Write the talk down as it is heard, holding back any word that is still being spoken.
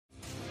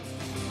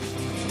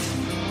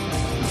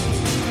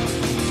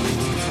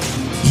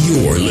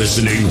You're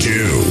listening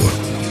to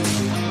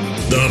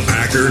the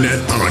Packernet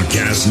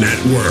Podcast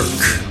Network.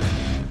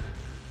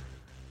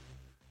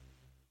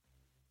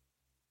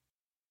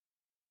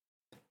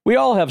 We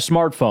all have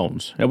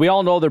smartphones, and we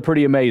all know they're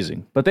pretty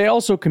amazing, but they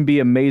also can be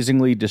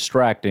amazingly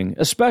distracting,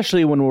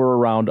 especially when we're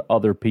around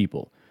other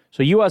people.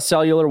 So US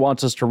Cellular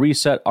wants us to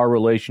reset our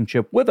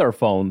relationship with our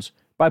phones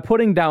by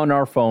putting down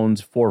our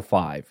phones for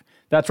 $5.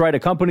 That's right, a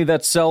company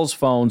that sells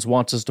phones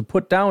wants us to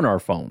put down our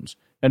phones.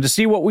 And to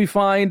see what we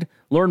find,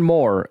 learn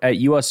more at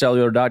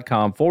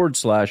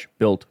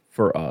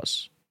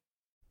uscellular.com/built-for-us.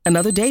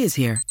 Another day is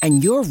here,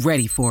 and you're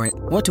ready for it.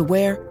 What to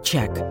wear?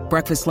 Check.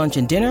 Breakfast, lunch,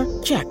 and dinner?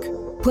 Check.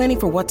 Planning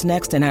for what's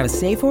next and how to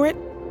save for it?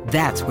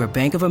 That's where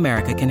Bank of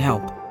America can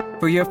help.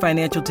 For your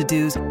financial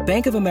to-dos,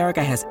 Bank of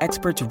America has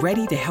experts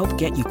ready to help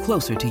get you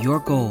closer to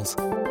your goals.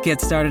 Get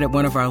started at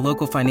one of our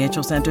local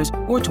financial centers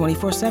or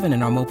 24/7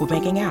 in our mobile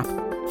banking app.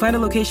 Find a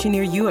location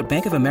near you at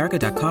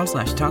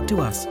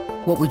bankofamerica.com/talktous.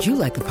 What would you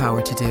like the power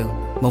to do?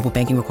 Mobile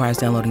banking requires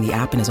downloading the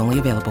app and is only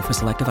available for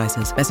select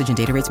devices. Message and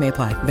data rates may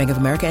apply. Bank of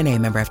America N.A.,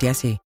 member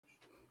FDIC.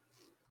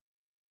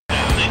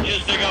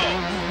 Inches to go.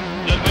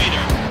 To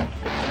Bader.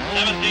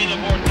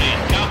 17-14.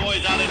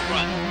 Cowboys out in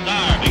front.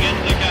 Starr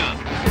begins the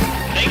count.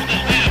 Takes the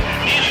snap.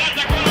 He's got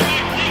the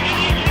quarterback.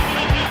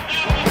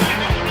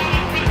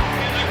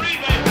 The Green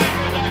Bay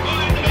Packers are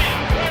going to be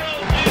world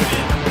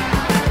champions.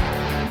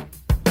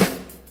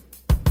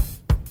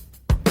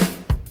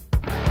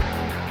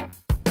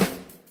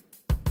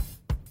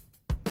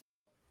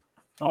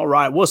 All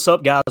right, what's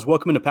up, guys?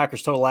 Welcome into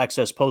Packers Total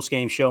Access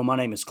postgame show. My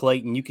name is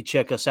Clayton. You can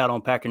check us out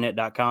on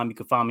Packernet.com. You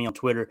can find me on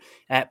Twitter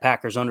at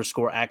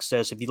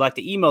Packers_access. If you'd like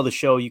to email the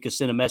show, you can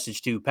send a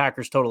message to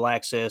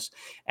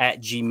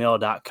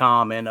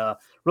PackersTotalAccess@gmail.com. And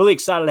really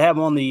excited to have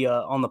on the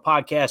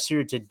podcast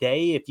here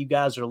today. If you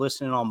guys are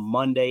listening on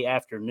Monday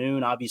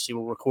afternoon, obviously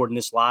we're recording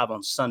this live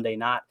on Sunday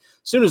night.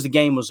 As soon as the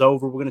game was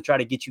over, we're going to try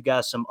to get you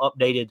guys some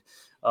updated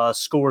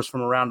scores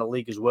from around the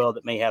league as well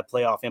that may have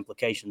playoff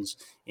implications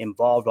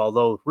involved,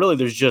 although really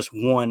there's just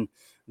one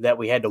that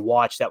we had to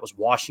watch. That was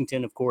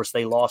Washington. Of course,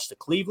 they lost to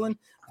Cleveland.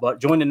 But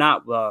joined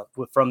tonight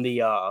from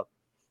the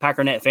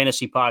Packernet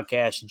Fantasy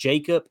Podcast,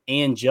 Jacob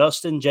and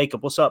Justin.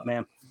 Jacob, what's up,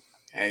 man?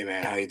 Hey,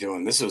 man, how you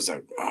doing? This was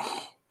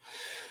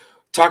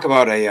talk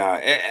about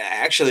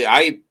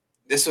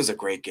this was a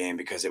great game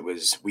because it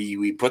was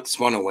we put this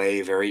one away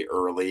very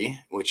early,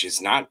 which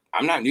is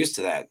I'm not used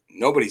to that.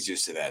 Nobody's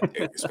used to that,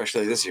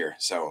 especially this year.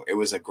 So it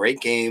was a great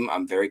game.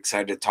 I'm very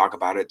excited to talk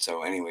about it.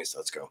 So anyways,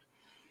 let's go.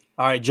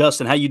 All right,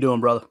 Justin, how you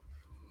doing, brother?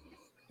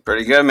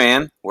 Pretty good,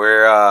 man.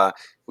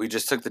 We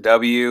just took the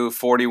W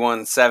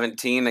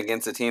 41-17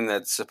 against a team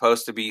that's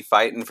supposed to be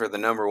fighting for the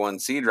number 1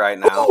 seed right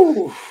now.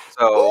 Ooh.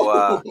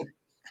 So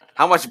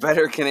how much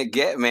better can it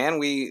get, man?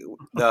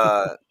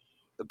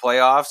 The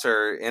playoffs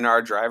are in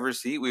our driver's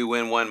seat. We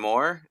win one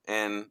more,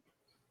 and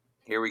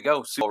here we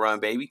go. Super Bowl run,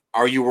 baby.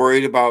 Are you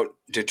worried about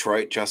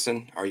Detroit,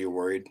 Justin? Are you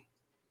worried?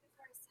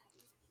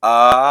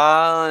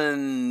 That's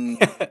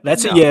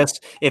no. A yes.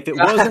 If it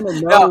wasn't a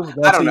no,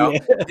 I don't know.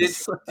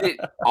 Yes.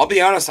 I'll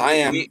be honest. I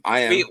am.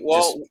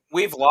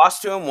 We've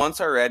lost to them once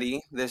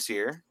already this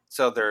year,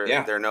 so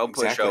they're no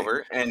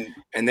pushover, and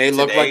they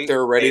look like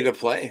they're ready to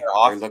play.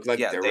 They look like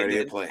they're ready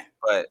to play.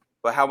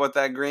 But how about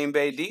that Green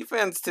Bay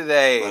defense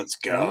today? Let's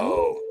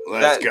go.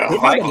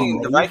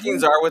 The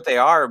Vikings are what they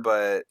are,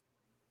 but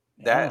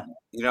they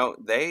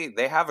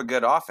have a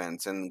good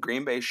offense, and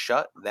Green Bay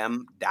shut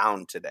them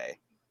down today.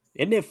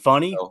 Isn't it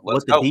funny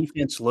what the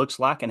defense looks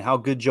like and how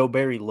good Joe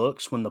Barry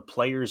looks when the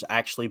players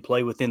actually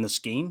play within the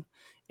scheme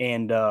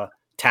and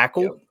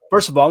tackle? Yep.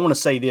 First of all, I want to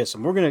say this,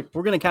 and we're gonna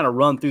kind of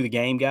run through the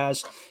game,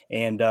 guys,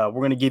 and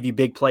we're gonna give you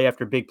big play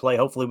after big play.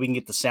 Hopefully, we can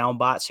get the sound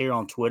bites here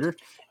on Twitter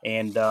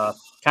and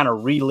kind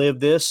of relive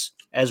this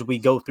as we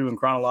go through in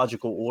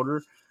chronological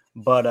order.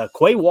 But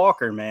Quay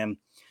Walker, man,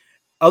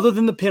 other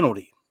than the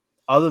penalty,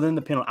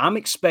 I'm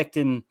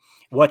expecting.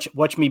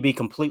 Watch me be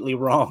completely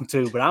wrong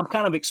too, but I'm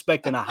kind of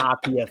expecting a high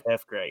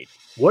PFF grade.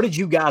 What did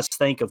you guys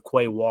think of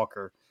Quay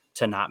Walker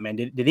tonight, man?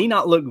 Did he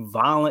not look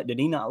violent? Did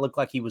he not look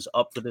like he was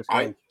up for this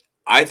game?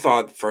 I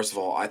thought, first of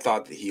all,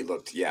 that he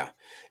looked,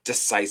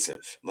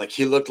 decisive. Like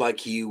he looked like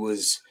he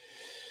was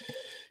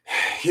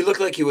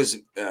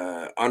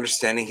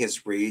understanding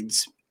his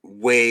reads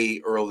way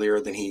earlier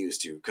than he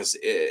used to. Because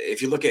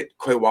if you look at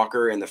Quay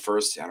Walker in the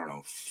first,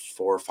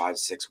 4, 5,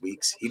 6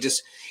 weeks,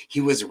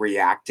 he was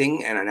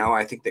reacting. And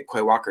I think that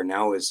Quay Walker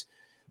now is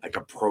like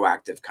a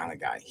proactive kind of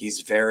guy.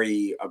 He's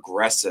very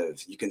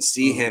aggressive. You can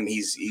see him.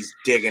 He's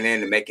digging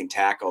in and making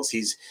tackles.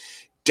 He's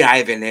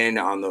diving in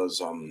on those,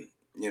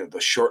 the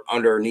short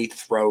underneath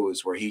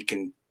throws where he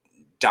can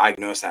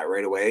diagnose that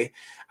right away.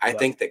 I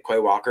think that Quay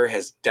Walker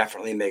has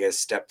definitely made a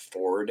step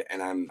forward,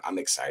 and I'm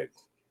excited.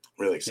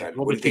 Really excited.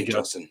 What do you think,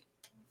 Justin?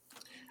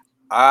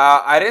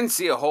 I didn't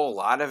see a whole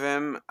lot of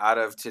him out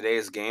of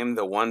today's game.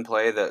 The one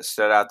play that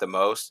stood out the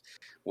most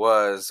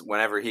was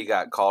whenever he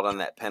got called on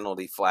that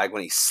penalty flag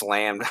when he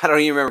slammed. I don't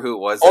even remember who it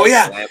was. Oh,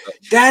 yeah.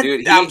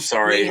 I'm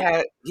sorry.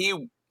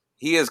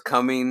 He is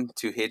coming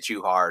to hit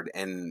you hard,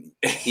 and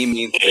he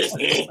means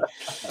business.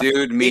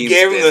 Dude means He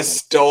gave him the business.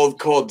 stone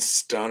cold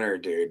stunner,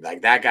 dude.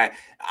 Like that guy.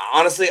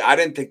 Honestly, I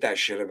didn't think that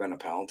should have been a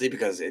penalty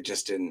because it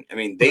just didn't. I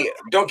mean, they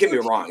don't get me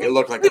wrong. It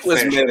looked like It a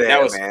was finisher. midair,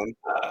 That was man.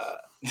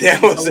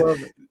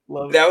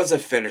 that was a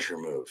finisher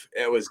move.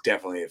 It was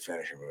definitely a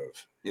finisher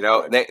move. You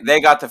know, they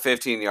got the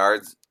 15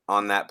 yards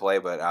on that play,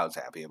 but I was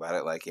happy about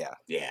it. Like, yeah.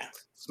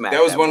 Smack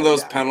That was one of boy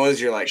those down.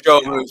 penalties. You're like, Show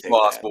yeah, I'll moves, take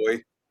boss that.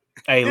 boy.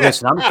 Hey,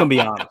 listen, I'm just gonna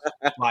be honest.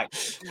 Like,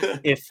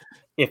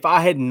 if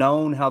I had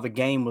known how the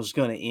game was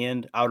going to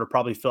end, I would have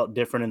probably felt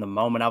different in the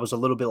moment. I was a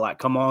little bit like,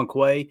 "Come on,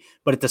 Quay!"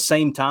 But at the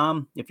same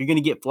time, if you're going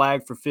to get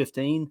flagged for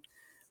 15,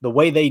 the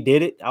way they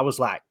did it, I was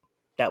like,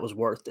 "That was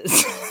worth it."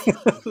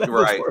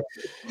 Right?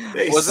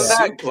 Wasn't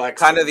that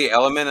kind of the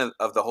element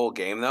of the whole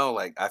game, though?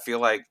 Like, I feel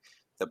like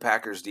the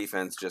Packers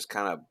defense just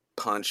kind of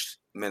punched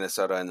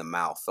Minnesota in the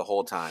mouth the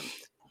whole time.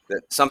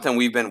 That's something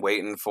we've been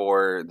waiting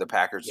for the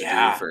Packers to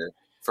do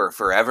for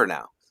forever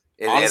now.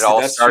 It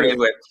all started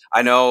with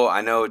I know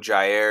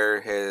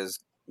Jair has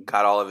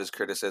got all of his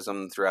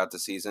criticism throughout the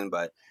season,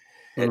 but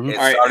it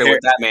started with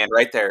that man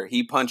right there.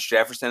 He punched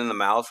Jefferson in the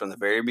mouth from the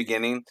very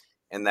beginning,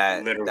 and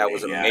that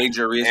was a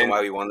major reason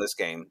why we won this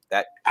game.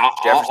 That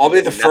I'll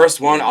be the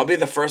first one. I'll be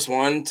the first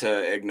one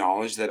to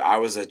acknowledge that I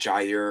was a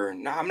Jair.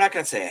 No, I'm not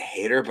gonna say a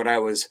hater, but I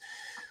was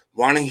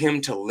wanting him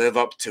to live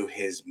up to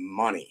his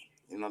money.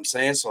 You know what I'm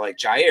saying? So like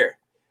Jair,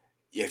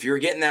 if you're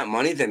getting that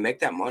money, then make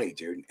that money,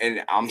 dude.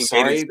 And I'm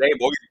sorry.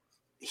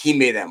 He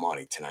made that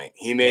money tonight.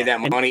 He made that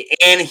money,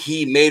 and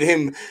he made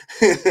him.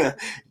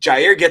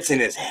 Jair gets in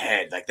his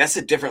head. Like, that's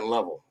a different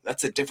level.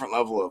 That's a different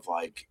level of,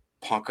 like,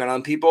 punking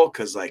on people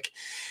because, like,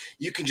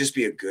 you can just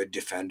be a good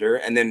defender.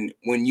 And then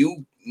when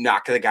you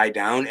knock the guy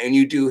down and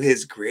you do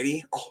his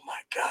gritty, oh,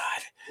 my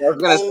God.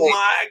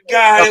 My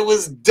God. It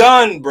was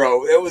done,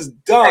 bro. It was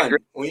done.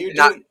 When you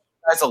do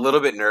that's a little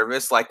bit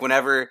nervous. Like,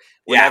 whenever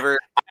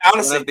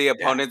honestly, one of the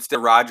opponents did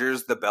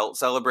Rodgers the belt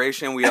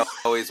celebration, we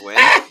always win.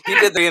 He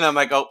did and I'm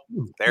like, oh,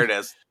 there it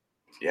is.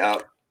 Yeah.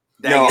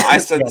 I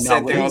said the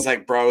same thing. I was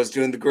like, bro, I was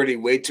doing the gritty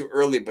way too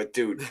early, but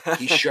dude,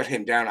 he shut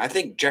him down. I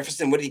think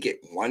Jefferson, what did he get?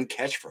 1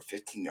 catch for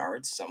 15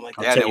 yards? Something like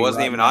that. Yeah, and it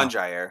wasn't even on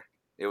Jair.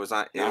 It was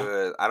on. It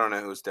was. I don't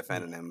know who's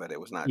defending him, but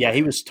it was not. Yeah, Jair.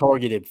 He was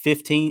targeted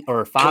 15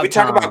 or 5 times. Can we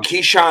talk about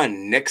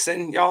Keyshawn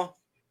Nixon, y'all?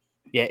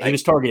 Yeah, he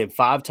was targeted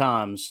 5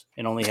 times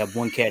and only had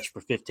 1 catch for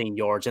 15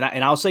 yards.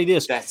 And I'll say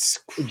this,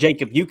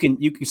 Jacob, you can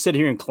sit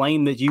here and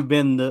claim that you've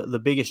been the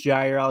biggest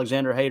Jair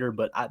Alexander hater,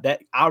 but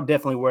I'll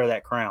definitely wear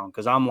that crown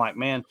because I'm like,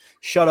 man,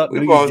 shut up,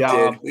 do your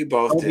job. We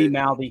both don't did. Be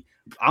mouthy.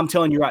 I'm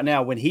telling you right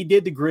now, when he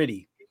did the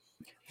gritty,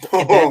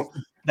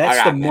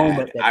 that's the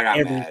moment that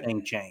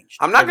everything changed.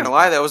 I'm not gonna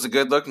lie, that was a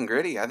good looking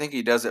gritty. I think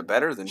but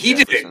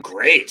did it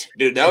great,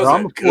 dude. That was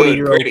I'm a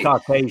 40-year-old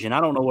Caucasian. I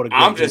don't know what a good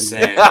I'm just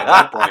saying at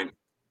that point.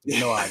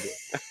 No idea.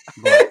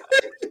 But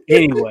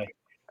anyway,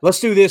 let's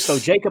do this. So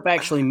Jacob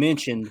actually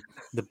mentioned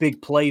the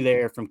big play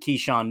there from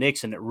Keyshawn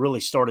Nixon that really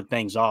started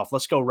things off.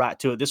 Let's go right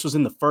to it. This was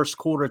in the first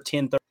quarter,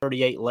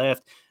 10:38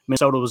 left.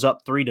 Minnesota was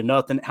up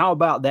 3-0. How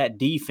about that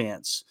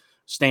defense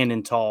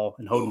standing tall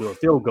and holding to a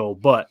field goal?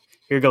 But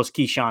here goes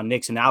Keyshawn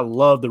Nixon. I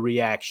love the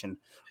reaction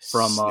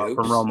from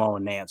Romo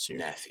and Nance here.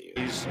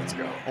 Let's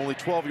go. Only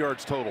 12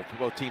 yards total for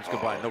both teams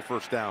combined. No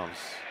first downs.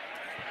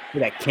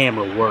 Look at that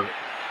camera work.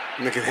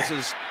 Look at this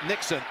is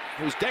Nixon,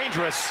 who's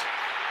dangerous.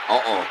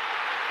 Oh,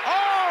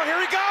 here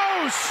he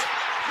goes!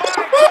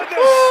 My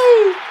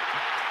goodness!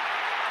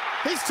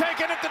 He's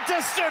taking it the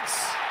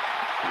distance.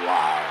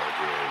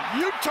 Wow,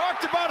 dude. You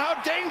talked about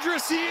how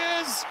dangerous he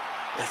is.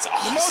 That's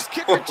awesome. The most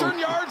kick return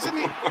yards in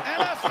the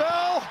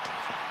NFL.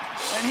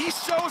 And he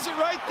shows it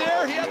right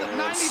there. He had the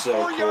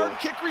 94-yard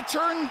kick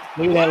return.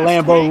 Look at that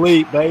Lambeau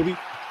leap, baby.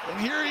 And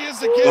here he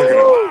is again.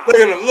 Look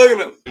at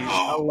him.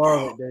 I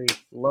love it, dude.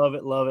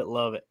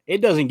 Love it.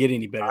 It doesn't get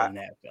any better than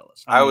that,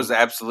 fellas. I was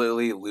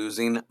absolutely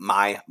losing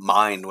my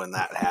mind when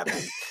that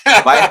happened.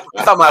 I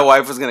thought my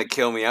wife was going to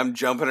kill me. I'm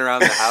jumping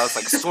around the house,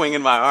 like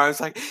swinging my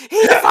arms, like,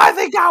 he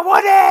finally got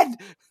one in.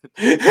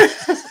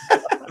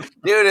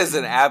 Dude is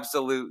an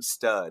absolute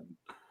stud.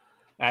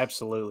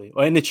 Absolutely.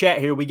 Well, in the chat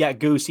here, we got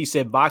Goose. He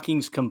said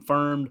Vikings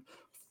confirmed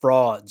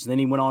frauds. Then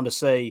he went on to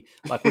say,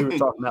 like we were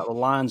talking about, the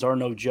Lions are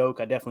no joke.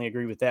 I definitely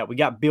agree with that. We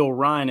got Bill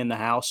Ryan in the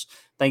house.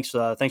 Thanks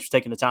for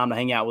taking the time to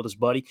hang out with us,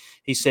 buddy.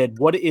 He said,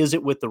 what is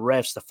it with the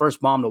refs? The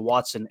first bomb to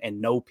Watson and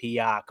no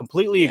PI.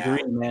 Completely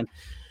agree, man.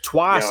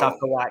 Twice I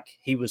feel like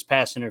he was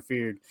pass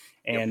interfered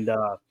and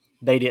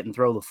they didn't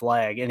throw the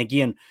flag. And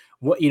again,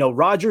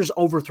 Rodgers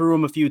overthrew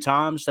him a few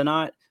times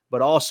tonight,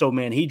 but also,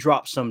 man, he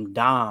dropped some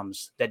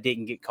dimes that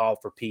didn't get called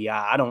for PI.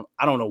 I don't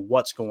know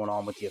what's going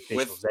on with the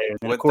officials there.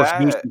 And of course,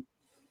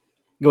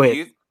 go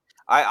ahead.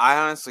 I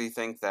honestly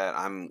think that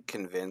I'm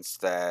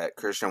convinced that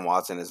Christian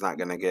Watson is not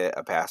going to get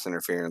a pass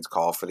interference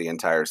call for the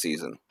entire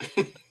season.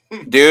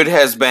 Dude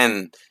has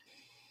been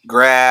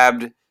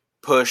grabbed,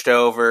 pushed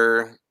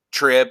over,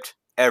 tripped,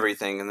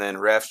 everything, and then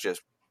refs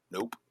just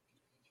nope,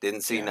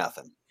 didn't see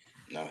nothing.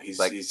 No, he's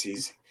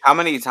how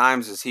many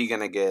times is he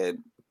going to get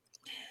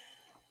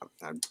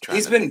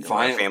He's been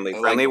family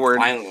friendly word.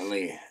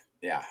 Violently,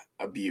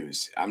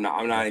 abused. I'm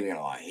not even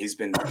gonna lie. He's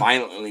been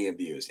violently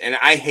abused, and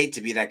I hate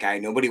to be that guy.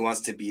 Nobody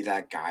wants to be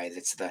that guy.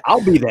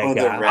 I'll be that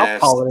guy. I'll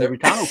call it every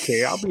time. I don't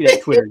care. I'll be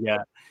that Twitter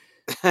guy.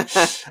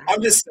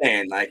 I'm just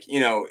saying, like,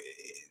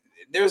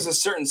 there's a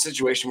certain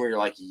situation where you're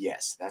like,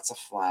 yes, that's a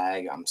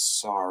flag. I'm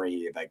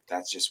sorry. Like,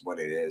 that's just what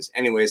it is.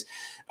 Anyways,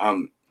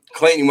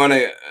 Clayton, you want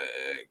to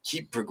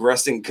keep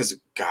progressing? Because,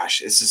 gosh,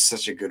 this is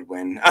such a good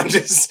win. I'm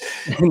just...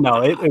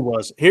 No, it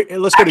was. Here,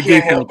 let's go to Goose. I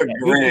can't help but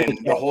grin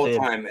the whole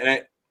time.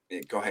 And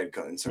go ahead,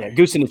 Clayton. Sorry. Yeah,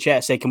 Goose in the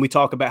chat said, can we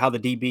talk about how the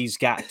DBs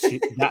got to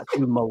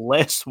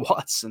molest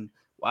Watson?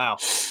 Wow.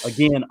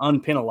 Again,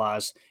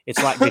 unpenalized.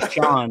 It's like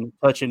Deshaun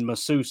touching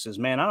masseuses.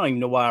 Man, I don't even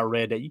know why I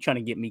read that. You're trying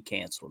to get me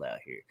canceled out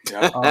here.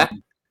 Yeah.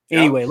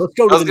 Anyway, let's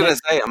go to I was going to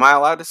say, am I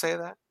allowed to say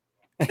that?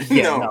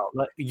 No,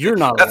 you're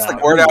not. That's the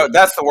word.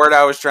 That's the word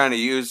I was trying to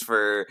use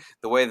for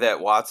the way that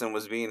Watson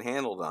was being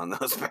handled on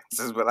those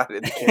passes, but I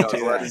didn't say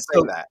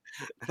that.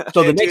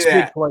 So the next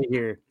big play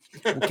here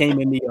came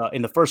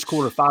in the first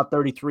quarter.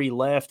 5:33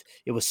 left.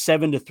 It was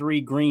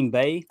 7-3 Green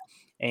Bay,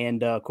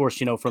 and of course,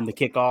 from the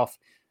kickoff.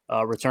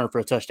 Return for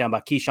a touchdown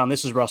by Keyshawn.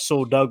 This is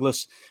Rasul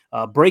Douglas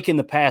breaking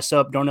the pass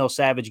up. Darnell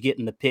Savage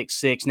getting the pick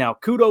six. Now,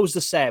 kudos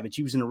to Savage.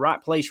 He was in the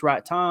right place,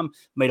 right time,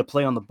 made a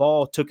play on the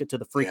ball, took it to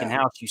the freaking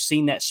house. You've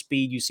seen that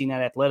speed. You've seen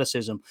that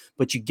athleticism.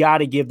 But you got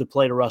to give the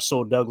play to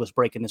Rasul Douglas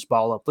breaking this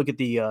ball up. Look at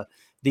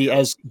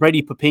as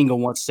Brady Papinga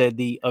once said,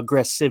 the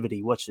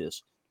aggressivity. Watch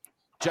this.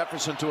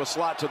 Jefferson to a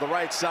slot to the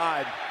right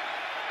side.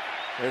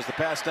 There's the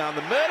pass down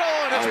the middle,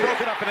 and it's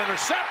broken up and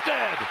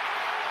intercepted.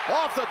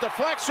 Off the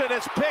deflection,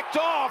 it's picked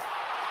off.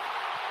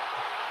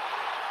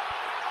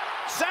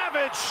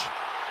 Savage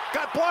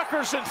got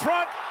blockers in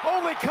front.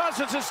 Only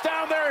Cousins is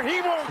down there.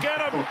 He won't get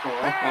him.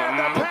 And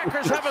the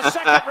Packers have a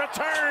second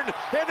return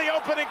in the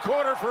opening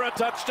quarter for a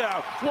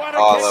touchdown. What a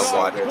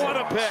kickoff. What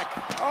a pick.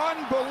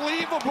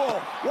 Unbelievable.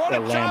 What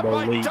that a job Lambeau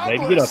by lead, Douglas.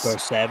 Baby. Get up there,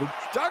 Savage.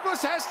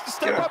 Douglas has to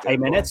step up. Hey,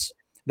 man,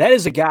 that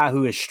is a guy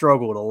who has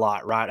struggled a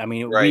lot, right? I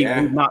mean,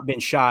 we've not been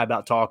shy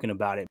about talking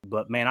about it.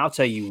 But, man, I'll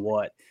tell you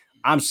what.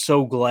 I'm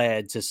so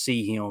glad to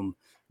see him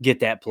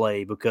get that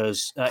play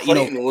because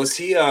was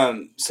he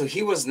so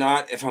he was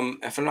not, if I'm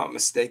not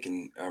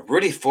mistaken,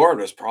 Rudy Ford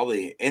was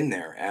probably in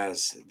there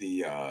as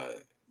the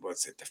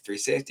the free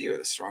safety or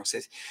the strong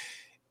safety.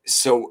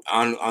 So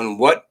on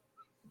what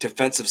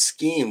defensive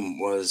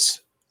scheme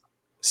was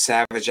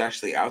Savage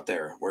actually out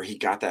there where he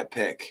got that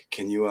pick?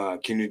 Can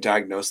you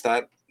diagnose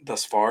that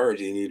thus far, or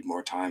do you need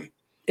more time?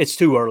 It's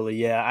too early.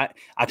 Yeah.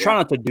 I try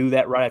not to do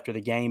that right after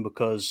the game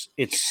because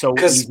it's so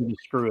easy to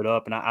screw it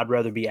up. And I'd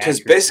rather be accurate.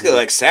 Because basically,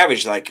 like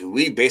Savage, like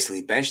we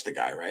basically benched the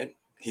guy, right?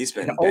 He's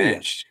been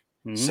benched.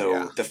 Yeah. Mm-hmm.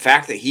 So the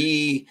fact that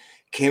he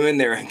came in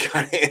there and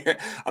got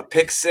a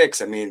pick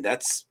six, I mean,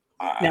 that's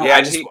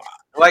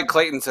like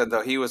Clayton said,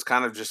 though, he was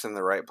kind of just in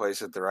the right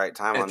place at the right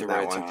time on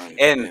that one.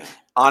 And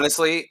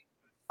honestly,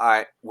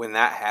 when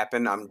that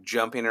happened, I'm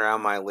jumping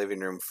around my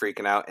living room,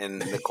 freaking out, and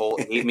Nicole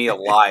ate me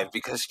alive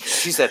because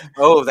she said,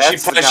 "Oh,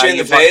 that's she punched you in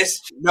the face."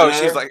 No,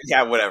 she's like,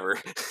 "Yeah, whatever."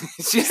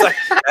 She's like,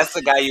 "That's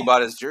the guy you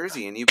bought his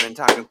jersey, and you've been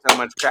talking so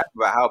much crap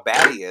about how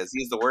bad he is.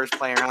 He's the worst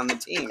player on the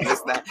team.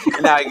 This, that,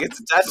 and now he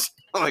gets a touch."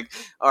 I'm like,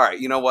 "All right,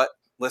 you know what?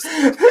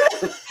 Listen,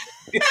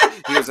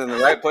 he was in the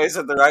right place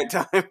at the right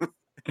time."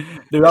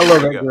 Dude, I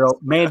love that girl.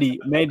 Mandy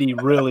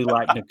really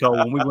liked Nicole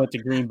when we went to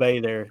Green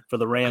Bay there for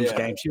the Rams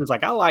game. She was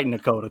like, I like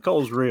Nicole.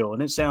 Nicole's real.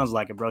 And it sounds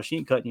like it, bro. She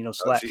ain't cutting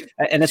slack.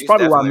 And that's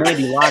probably why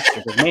Mandy likes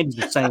her, because Mandy's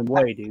the same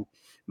way, dude.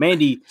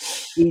 Mandy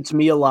eats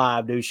me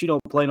alive, dude. She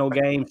don't play no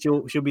games.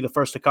 She'll be the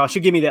first to call.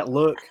 She'll give me that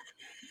look.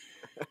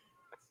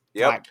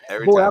 Yep.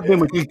 Like, boy, I've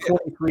been with you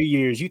 23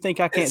 years. You think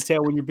I can't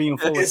tell when you're being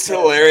full? It's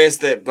hilarious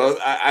that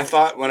both. I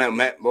thought when I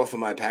met both of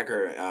my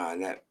Packer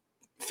that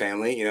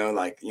family,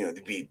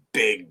 they'd be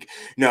big.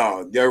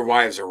 No, their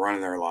wives are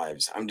running their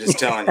lives. I'm just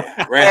telling you.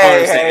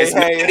 It's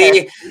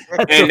Mandy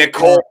and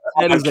Nicole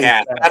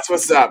podcast. That's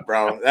what's up,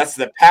 bro. That's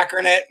the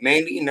Packernet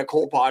Mandy and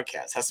Nicole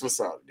podcast. That's what's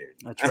up, dude.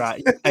 That's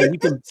right. Hey, you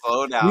can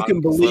slow down. You can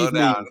believe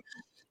me.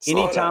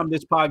 Anytime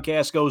this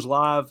podcast goes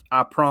live,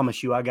 I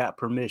promise you, I got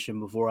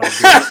permission before I do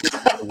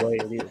it the way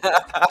it is.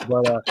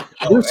 But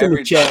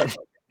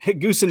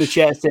Goose in the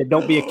chat said,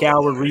 "Don't be a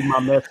coward. Read my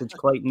message,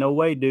 Clayton." No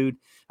way, dude.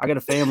 I got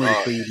a family to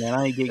feed, man.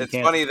 I ain't getting canceled.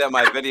 It's funny that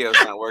my video's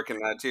not working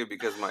now, too,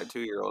 because my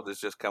 2-year-old is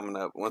just coming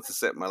up, wants to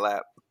sit in my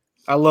lap.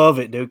 I love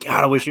it, dude.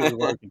 God, I wish it was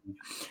working.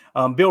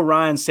 Bill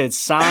Ryan said,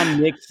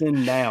 sign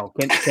Nixon now.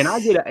 Can I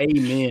get an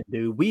amen,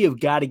 dude? We have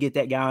got to get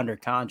that guy under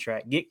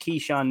contract. Get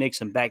Keyshawn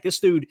Nixon back.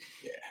 This dude,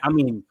 I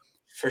mean,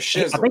 for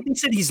sure. I think they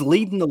said he's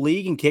leading the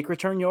league in kick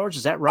return yards.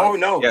 Is that right? Oh,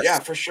 no. Yes. Yeah,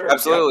 for sure.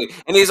 Absolutely.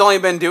 Yeah. And he's only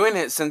been doing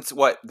it since,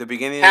 the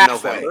beginning of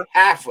November?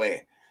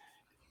 Halfway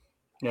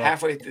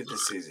through the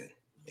season.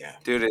 Yeah,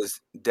 dude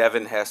is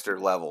Devin Hester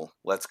level.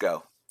 Let's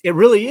go. It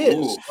really is.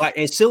 Ooh. Like,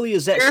 as silly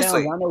as that sounds,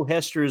 I know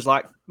Hester is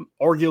like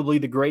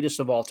arguably the greatest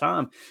of all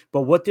time.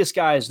 But what this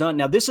guy has done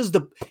now,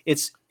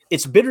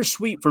 it's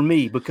bittersweet for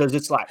me because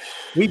it's like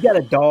we've got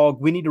a dog.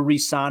 We need to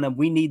re-sign him.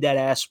 We need that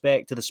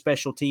aspect to the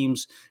special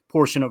teams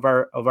portion of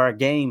our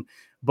game.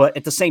 But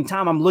at the same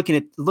time, I'm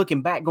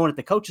looking back, going at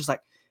the coaches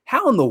like,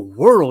 how in the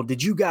world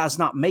did you guys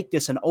not make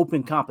this an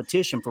open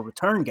competition for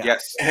return guys?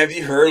 Yes. Have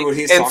you heard what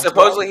he's and talked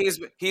supposedly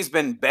about? he's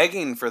been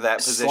begging for that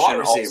position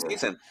all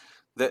season.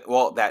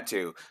 That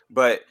too.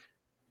 But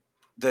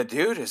the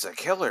dude is a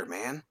killer,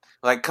 man.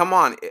 Like, come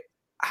on.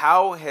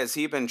 How has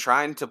he been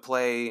trying to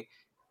play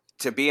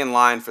to be in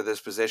line for this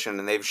position,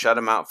 and they've shut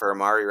him out for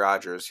Amari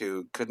Rodgers,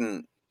 who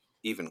couldn't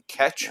even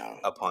catch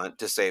a punt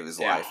to save his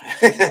life.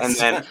 And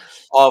then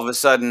all of a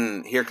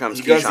sudden, here comes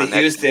he goes Keyshawn to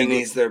Houston.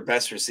 He's their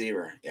best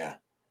receiver. Yeah.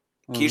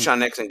 Keyshawn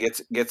Nixon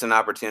gets an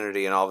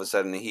opportunity, and all of a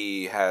sudden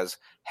he has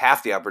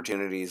half the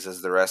opportunities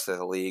as the rest of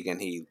the league,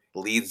 and he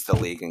leads the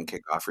league in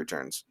kickoff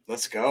returns.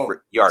 Let's go.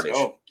 Yardage. Let's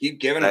go. Keep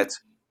giving it.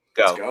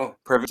 Let's go.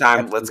 Perfect time.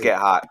 Absolutely. Let's get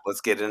hot. Let's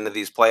get into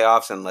these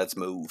playoffs, and let's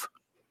move.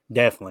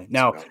 Definitely.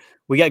 Now,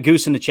 we got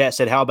Goose in the chat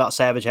said, how about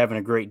Savage having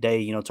a great day?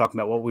 You know, talking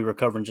about what we were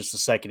covering just a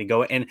second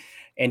ago. And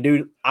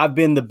dude, I've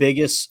been the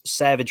biggest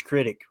Savage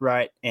critic,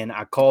 right? And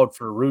I called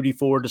for Rudy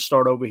Ford to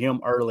start over him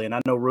early. And I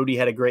know Rudy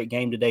had a great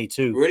game today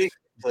too. Rudy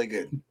played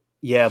good.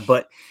 Yeah,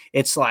 but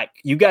it's like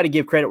you got to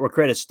give credit where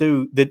credit's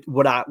due. That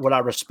what I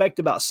respect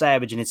about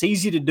Savage, and it's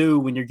easy to do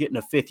when you're getting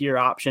a 5th-year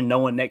option,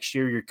 knowing next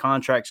year your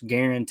contract's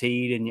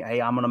guaranteed, and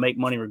hey, I'm going to make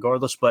money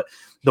regardless. But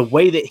the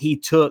way that he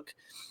took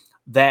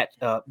that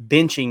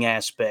benching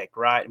aspect,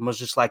 right, and was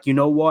just like, you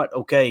know what?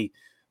 Okay,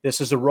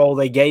 this is a role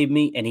they gave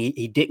me, and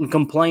he didn't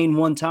complain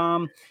one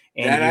time.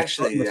 And that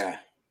actually, yeah.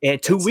 And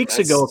 2 weeks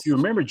ago, if you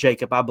remember,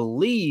 Jacob, I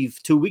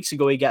believe 2 weeks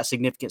ago he got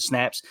significant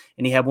snaps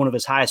and he had one of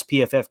his highest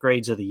PFF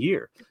grades of the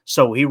year.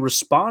 So he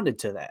responded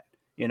to that.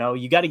 You know,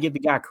 you got to give the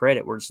guy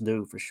credit where it's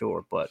due for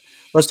sure. But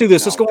let's do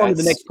this. Let's go on to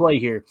the next play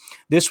here.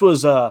 This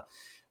was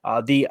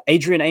the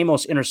Adrian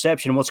Amos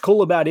interception. What's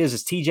cool about it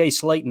is TJ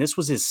Slayton. This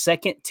was his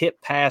second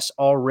tip pass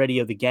already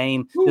of the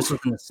game. Oof. This was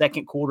in the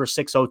second quarter,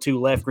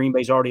 6:02 left. Green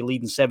Bay's already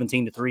leading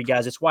 17-3,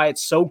 guys. It's why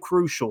it's so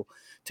crucial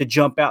to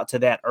jump out to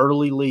that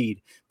early lead,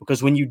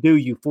 because when you do,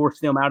 you force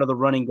them out of the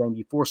running game.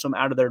 You force them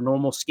out of their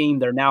normal scheme.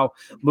 They're now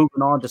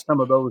moving on to some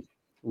of those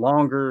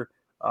longer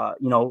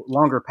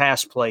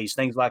pass plays,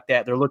 things like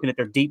that. They're looking at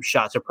their deep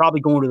shots. They're probably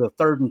going to the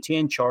 3rd and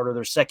 10 chart or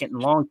their 2nd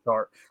and long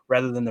chart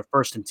rather than their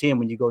 1st and 10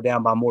 when you go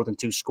down by more than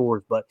 2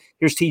 scores. But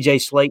here's TJ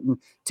Slayton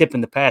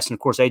tipping the pass, and of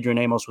course Adrian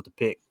Amos with the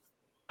pick.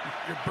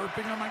 You're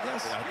burping him, I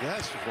guess. I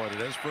guess is what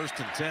it is. 1st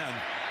and 10.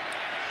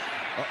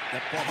 Oh,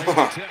 that ball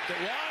may be tipped. It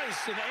was,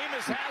 and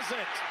Amos has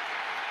it.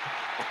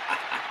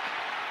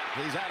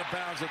 He's out of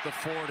bounds at the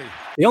 40.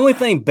 The only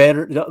thing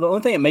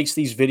that makes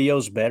these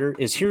videos better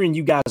is hearing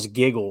you guys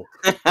giggle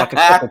like a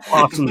couple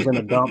possums in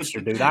a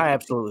dumpster, dude. I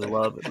absolutely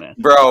love it, man.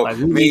 Bro, like,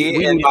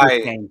 me and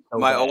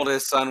my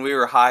oldest son, we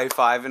were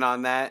high-fiving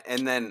on that.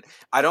 And then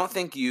I don't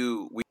think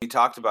we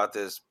talked about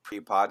this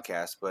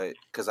pre-podcast, but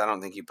because I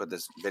don't think you put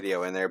this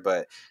video in there,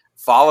 but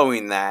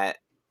following that,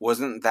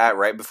 wasn't that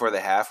right before the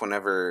half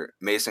whenever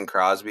Mason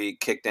Crosby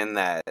kicked in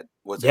that,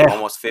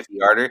 almost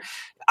 50-yarder?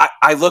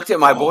 I looked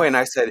at my boy and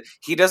I said,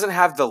 he doesn't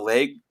have the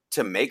leg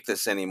to make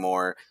this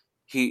anymore.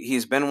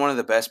 He's been one of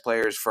the best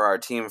players for our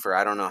team for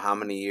I don't know how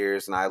many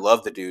years, and I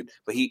love the dude,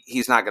 but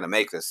he's not going to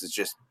make this. It's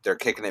just they're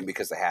kicking it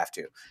because they have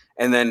to.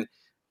 And then,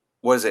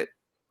 was it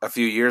a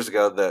few years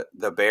ago,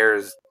 the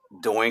Bears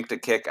doinked a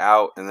kick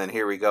out, and then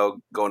here we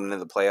go going into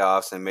the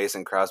playoffs, and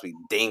Mason Crosby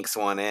dinks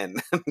one in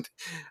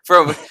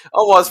from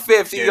almost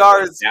 50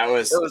 yards. It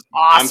was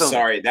awesome. I'm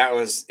sorry, that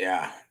was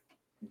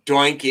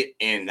doink it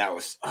in. That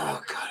was it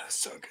was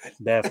so good.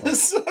 Definitely.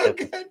 So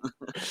good.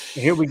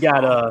 Here we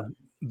got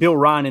Bill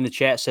Ryan in the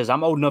chat says,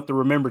 I'm old enough to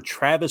remember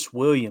Travis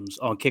Williams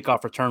on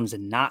kickoff returns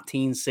in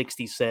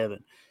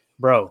 1967.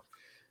 Bro,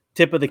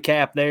 tip of the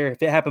cap there.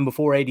 If it happened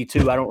before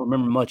 82, I don't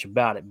remember much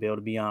about it, Bill,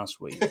 to be honest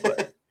with you.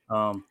 But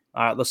all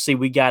right, let's see.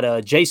 We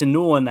got Jason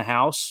Newell in the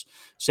house.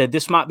 Said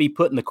this might be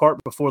putting the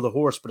cart before the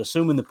horse, but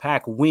assuming the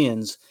Pack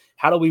wins,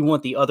 how do we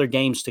want the other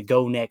games to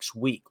go next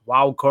week?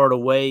 Wild card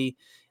away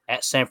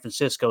at San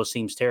Francisco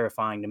seems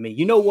terrifying to me.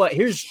 You know what?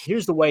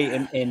 Here's the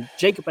way, and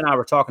Jacob and I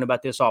were talking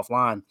about this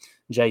offline,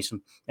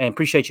 Jason, and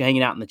appreciate you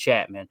hanging out in the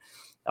chat, man.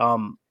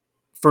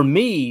 For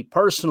me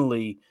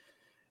personally,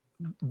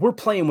 we're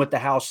playing with the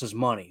house's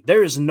money.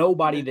 There is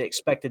nobody that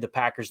expected the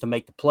Packers to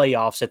make the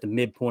playoffs at the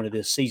midpoint of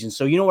this season.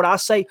 So you know what I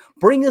say?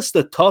 Bring us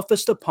the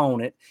toughest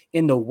opponent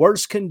in the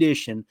worst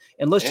condition,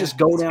 and let's just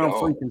go down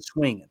freaking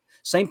swinging.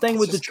 Same thing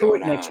with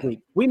Detroit next week.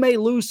 We may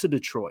lose to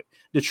Detroit.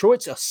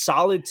 Detroit's a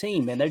solid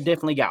team, and they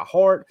definitely got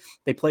heart.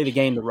 They play the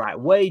game the right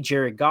way.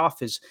 Jared Goff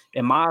has,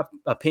 in my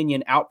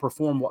opinion,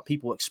 outperformed what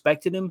people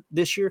expected him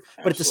this year.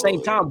 But at the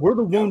same time, we're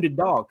the wounded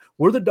dog.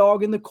 We're the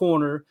dog in the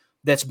corner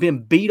that's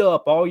been beat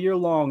up all year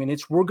long,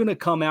 and we're going to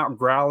come out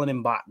growling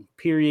and biting,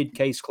 period,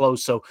 case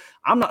closed. So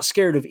I'm not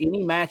scared of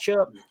any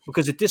matchup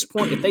because at this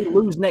point, if they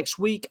lose next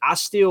week, I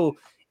still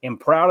am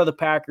proud of the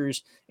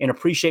Packers and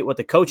appreciate what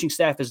the coaching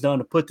staff has done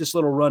to put this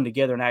little run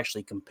together and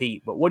actually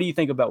compete. But what do you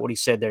think about what he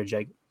said there,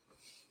 Jacob?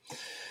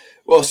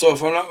 Well, so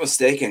if I'm not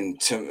mistaken,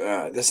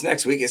 this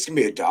next week it's gonna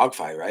be a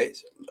dogfight, right?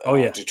 Oh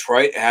yeah,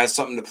 Detroit has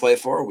something to play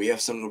for. We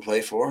have something to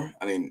play for.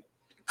 I mean,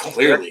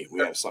 clearly we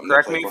have something.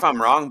 Correct me if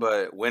I'm wrong,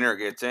 but winner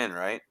gets in,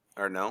 right?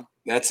 Or no?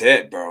 That's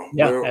it, bro.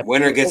 Yeah,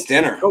 winner gets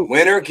dinner.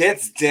 Winner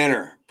gets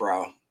dinner,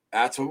 bro.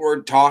 That's what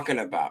we're talking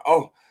about.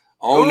 Oh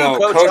no,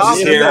 Coach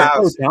is here.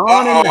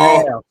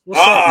 Uh-oh.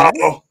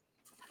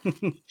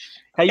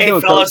 How you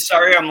doing, fellas? Coach?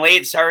 Sorry I'm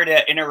late. Sorry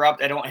to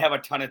interrupt. I don't have a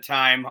ton of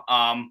time.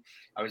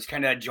 I was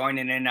kind of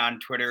joining in on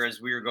Twitter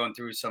as we were going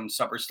through some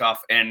supper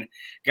stuff. And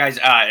guys,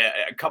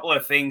 a couple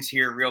of things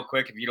here real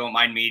quick, if you don't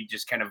mind me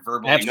just kind of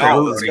verbally.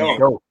 Absolutely.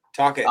 Go.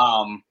 Talk it.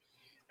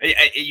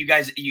 You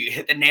guys, you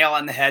hit the nail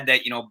on the head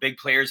that, big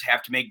players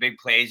have to make big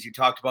plays. You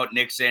talked about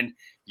Nixon.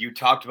 You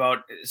talked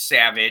about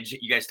Savage.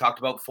 You guys talked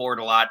about Ford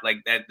a lot. Like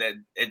that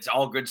it's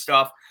all good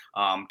stuff.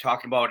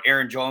 Talking about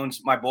Aaron Jones,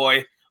 my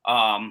boy.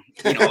 I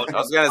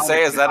was gonna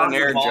say, is that an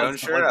Aaron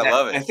Jones shirt? I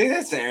love it. I think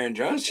that's the Aaron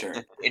Jones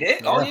shirt. It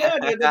is. Oh yeah,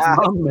 dude, that's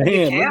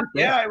man. camp.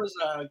 Yeah, I was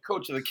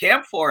coach of the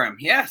camp for him.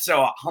 Yeah,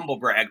 so humble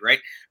brag, right?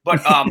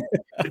 But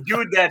the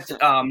dude that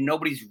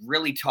nobody's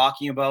really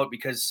talking about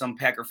because some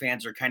Packer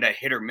fans are kind of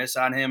hit or miss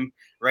on him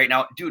right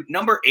now, dude.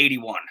 Number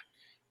 81,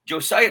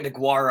 Josiah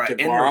DeGuara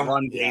in the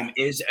run game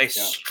is a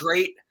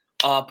straight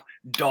up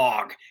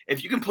dog.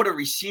 If you can put a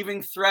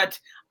receiving threat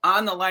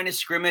on the line of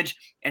scrimmage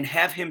and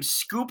have him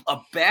scoop a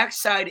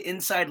backside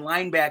inside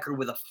linebacker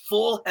with a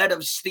full head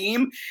of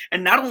steam,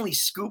 and not only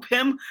scoop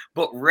him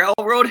but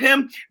railroad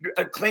him.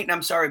 Clayton,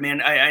 I'm sorry,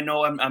 man. I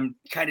know I'm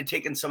kind of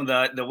taking some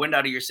of the wind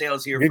out of your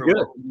sails here for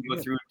what we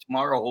go through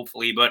tomorrow,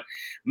 hopefully. But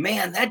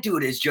man, that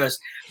dude is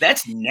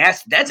that's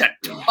nasty. That's a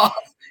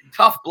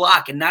tough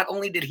block. And not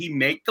only did he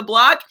make the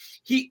block,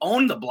 he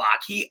owned the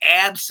block. He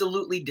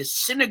absolutely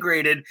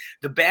disintegrated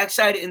the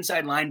backside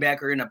inside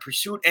linebacker in a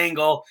pursuit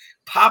angle,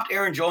 popped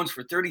Aaron Jones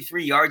for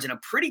 33 yards in a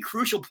pretty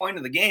crucial point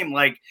of the game.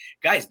 Like,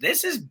 guys,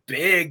 this is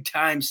big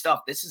time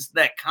stuff. This is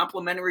that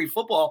complementary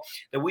football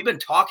that we've been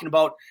talking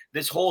about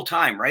this whole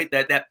time, right?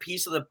 That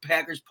piece of the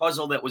Packers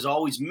puzzle that was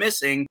always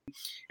missing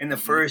in the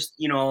first,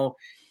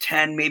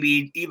 10,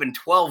 maybe even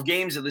 12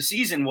 games of the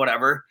season,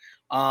 whatever.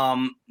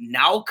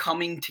 Now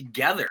coming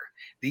together.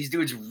 These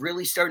dudes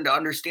really starting to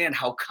understand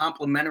how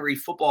complementary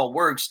football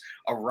works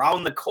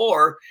around the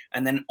core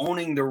and then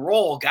owning the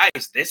role.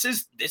 Guys, this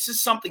is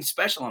something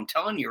special. I'm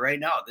telling you right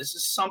now, this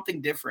is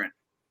something different.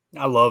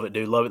 I love it,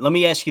 dude. Love it. Let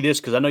me ask you this,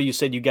 because I know you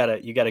said you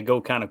gotta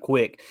go kind of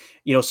quick.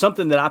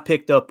 Something that I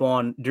picked up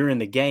on during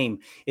the game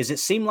is it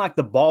seemed like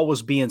the ball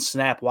was being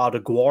snapped while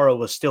DeGuara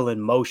was still in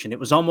motion. It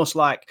was almost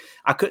like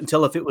I couldn't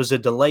tell if it was a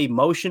delayed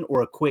motion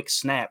or a quick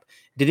snap.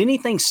 Did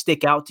anything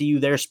stick out to you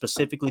there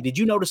specifically? Did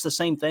you notice the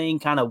same thing?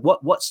 Kind of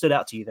what stood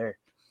out to you there?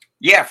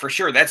 Yeah, for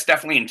sure. That's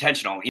definitely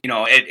intentional.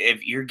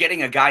 If you're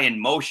getting a guy in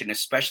motion,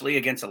 especially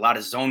against a lot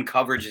of zone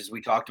coverage, as we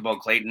talked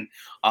about, Clayton,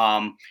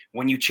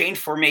 when you change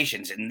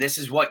formations, and this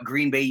is what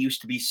Green Bay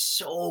used to be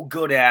so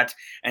good at,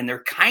 and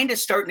they're kind of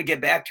starting to get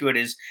back to it,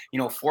 is,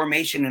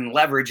 formation and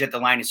leverage at the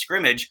line of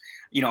scrimmage.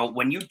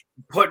 When you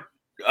put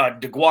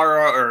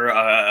DeGuara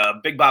or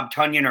Big Bob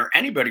Tunyon or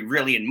anybody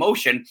really in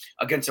motion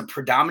against a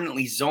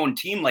predominantly zone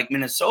team like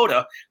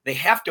Minnesota, they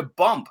have to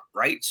bump,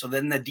 right? So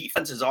then the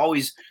defense is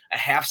always a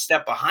half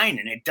step behind,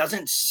 and it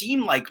doesn't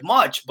seem like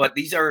much, but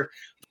these are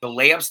the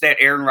layups that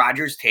Aaron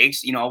Rodgers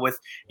takes, with,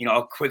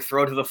 a quick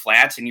throw to the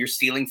flats and you're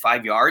stealing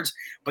 5 yards.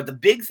 But the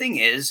big thing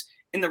is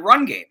in the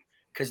run game,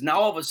 because now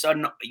all of a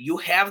sudden you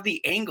have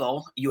the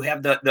angle, you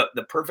have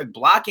the perfect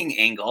blocking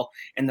angle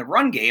in the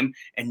run game,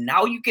 and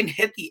now you can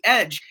hit the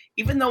edge,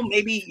 even though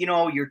maybe,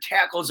 your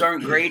tackles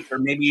aren't great, or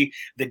maybe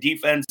the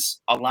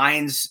defense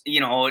aligns,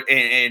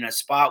 in a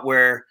spot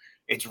where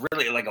it's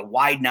really like a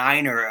wide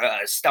 9 or a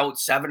stout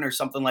 7 or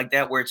something like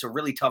that, where it's a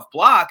really tough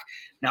block.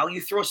 Now you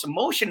throw some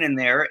motion in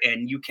there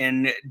and you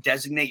can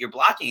designate your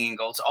blocking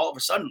angles. All of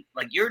a sudden,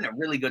 like, you're in a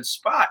really good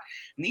spot.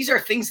 And these are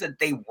things that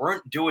they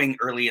weren't doing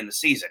early in the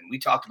season. We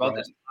talked about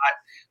this a lot.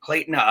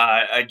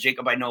 Clayton,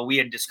 Jacob, I know we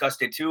had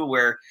discussed it too,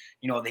 where,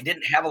 they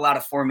didn't have a lot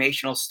of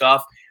formational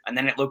stuff, and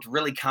then it looked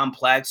really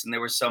complex. And there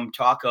was some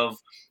talk of,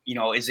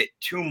 is it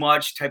too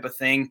much type of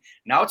thing?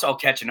 Now it's all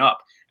catching up.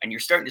 And you're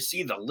starting to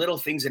see the little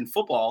things in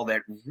football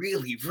that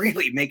really,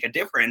 really make a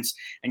difference.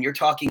 And you're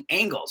talking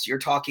angles, you're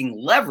talking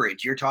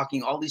leverage, you're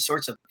talking all these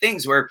sorts of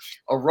things where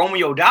a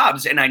Romeo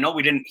Doubs, and I know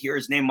we didn't hear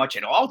his name much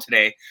at all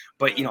today,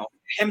 but,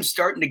 him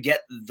starting to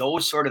get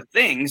those sort of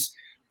things,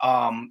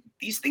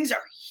 these things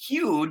are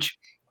huge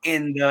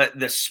in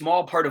the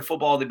small part of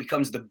football that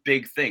becomes the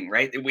big thing,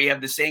 right? We have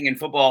the saying in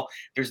football,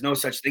 there's no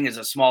such thing as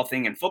a small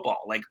thing in football.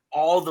 Like,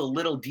 all the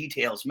little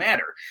details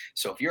matter.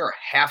 So if you're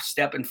a half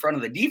step in front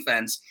of the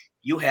defense,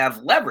 you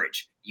have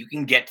leverage. You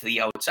can get to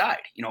the outside,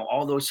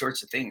 all those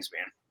sorts of things,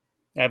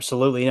 man.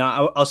 Absolutely.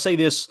 I'll say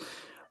this.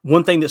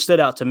 One thing that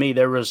stood out to me,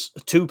 there was a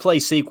 2-play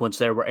sequence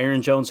there where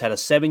Aaron Jones had a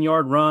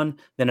 7-yard run,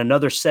 then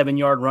another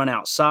 7-yard run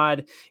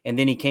outside, and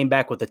then he came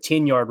back with a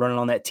 10-yard run. And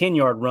on that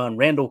 10-yard run,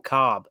 Randall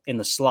Cobb in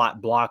the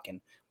slot blocking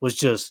was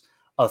just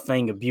a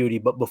thing of beauty.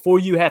 But before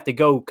you have to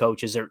go,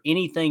 Coach, is there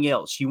anything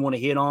else you want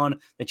to hit on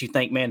that you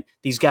think, man,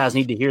 these guys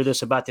need to hear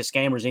this about this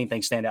game, or does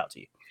anything stand out to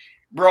you?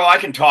 Bro, I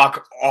can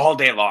talk all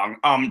day long.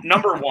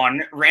 Number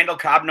one, Randall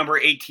Cobb, number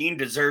 18,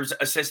 deserves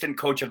Assistant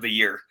Coach of the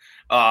Year.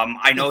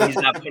 I know he's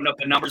not putting up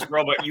the numbers,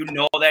 bro, but you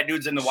know that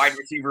dude's in the wide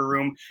receiver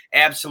room,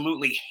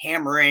 absolutely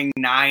hammering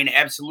 9,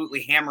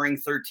 absolutely hammering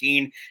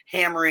 13,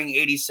 hammering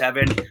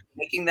 87,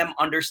 making them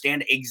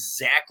understand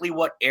exactly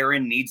what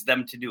Aaron needs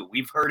them to do.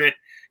 We've heard it,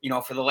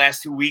 for the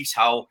last 2 weeks,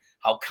 how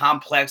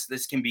complex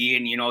this can be.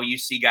 And, you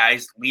see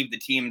guys leave the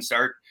team and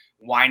start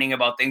whining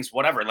about things,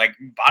 whatever. Like,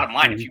 bottom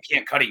line, if you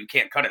can't cut it, you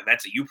can't cut it.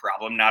 That's a you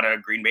problem, not a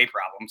Green Bay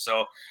problem.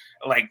 So,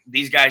 like,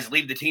 these guys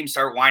leave the team,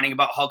 start whining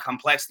about how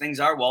complex things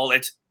are. Well,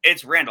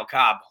 it's Randall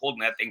Cobb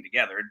holding that thing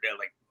together.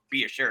 Like,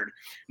 be assured.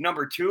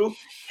 Number two,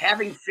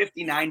 having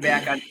 59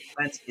 back on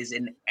defense is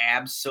an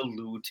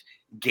absolute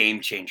game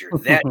changer.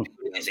 That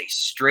is a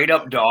straight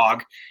up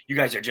dog. You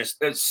guys are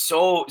just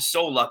so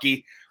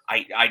lucky.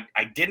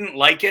 I didn't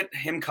like it,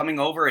 him coming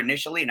over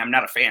initially, and I'm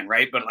not a fan,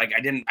 right? But like I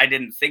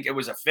didn't think it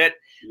was a fit.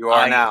 You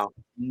are now.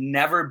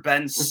 Never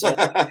been so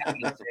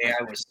happy to say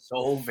I was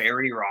so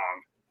very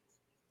wrong.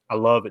 I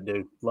love it,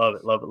 dude.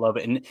 Love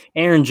it. And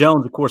Aaron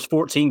Jones, of course,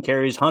 14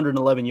 carries,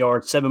 111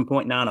 yards,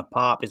 7.9 a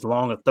pop, is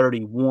long of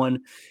 31.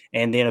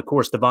 And then, of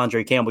course,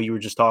 Devondre Campbell, you were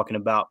just talking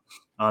about,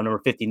 number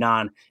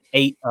 59,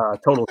 8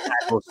 total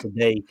tackles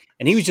today.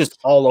 And he was just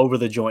all over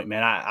the joint,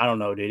 man. I don't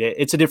know, dude.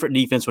 It's a different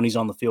defense when he's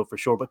on the field for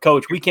sure. But,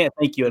 Coach, we can't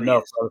thank you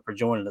enough for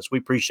joining us. We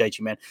appreciate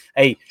you, man.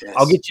 Hey, yes.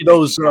 I'll get you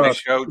those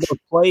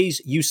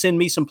plays. You send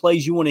me some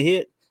plays you want to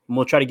hit, and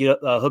we'll try to get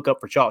a hook up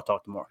for Chalk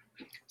Talk tomorrow.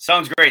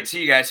 Sounds great.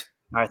 See you guys.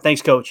 All right.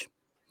 Thanks, Coach.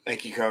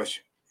 Thank you,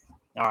 Coach.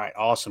 All right.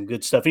 Awesome.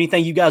 Good stuff.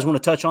 Anything you guys want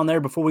to touch on there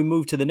before we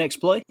move to the next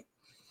play?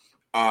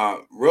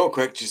 Real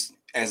quick, just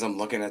as I'm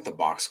looking at the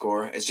box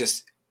score, it's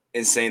just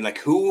insane. Like,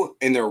 who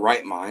in their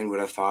right mind would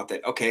have thought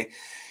that, okay,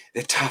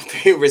 the top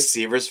 3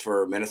 receivers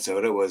for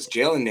Minnesota was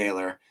Jalen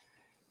Naylor,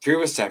 3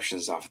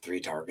 receptions off of 3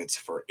 targets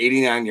for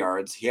 89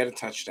 yards. He had a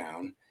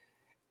touchdown.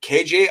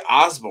 KJ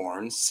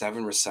Osborne,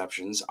 7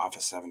 receptions off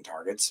of 7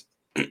 targets.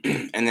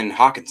 And then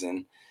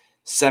Hawkinson,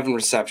 7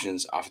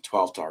 receptions off of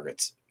 12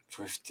 targets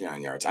for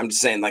 59 yards. I'm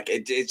just saying, like,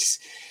 it's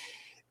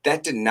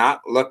that did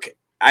not look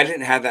 – I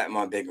didn't have that in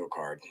my bingo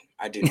card.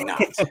 I did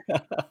not.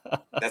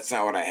 That's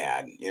not what I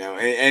had,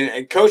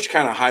 And Coach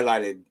kind of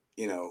highlighted,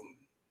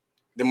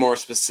 the more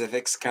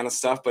specifics kind of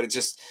stuff, but it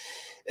just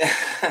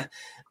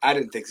I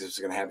didn't think this was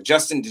going to happen.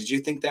 Justin, did you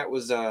think that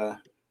was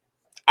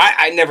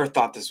I never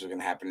thought this was going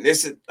to happen.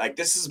 This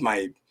is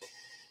my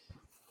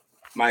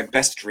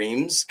best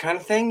dreams kind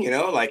of thing,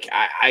 Like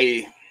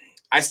I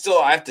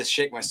have to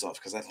shake myself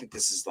because I think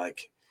this is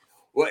like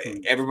what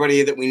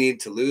everybody that we needed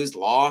to lose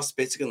lost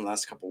basically in the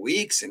last couple of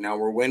weeks, and now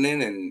we're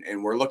winning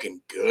and we're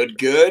looking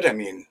good. I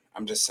mean,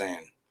 I'm just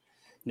saying.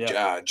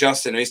 Yeah.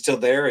 Justin, are you still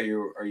there? Are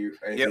you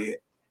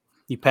yep.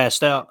 You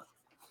passed out?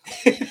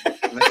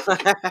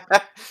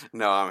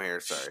 No, I'm here.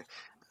 Sorry.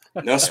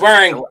 No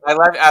swearing.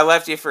 I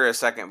left you for a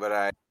second,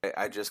 but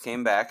I just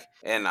came back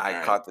and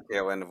I caught the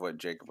tail end of what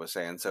Jacob was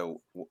saying. So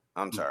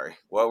I'm sorry.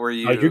 What were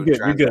you? Oh, you're good.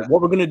 You're good.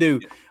 What we're gonna do?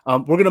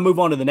 We're gonna move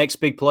on to the next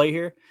big play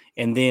here,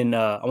 and then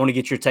I want to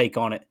get your take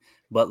on it.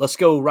 But let's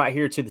go right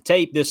here to the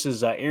tape. This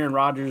is Aaron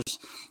Rodgers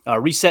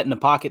resetting the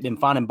pocket, then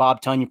finding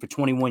Bob Tonyan for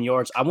 21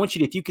 yards. I want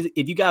you to,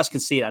 if you guys can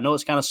see it, I know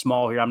it's kind of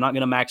small here. I'm not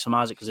going to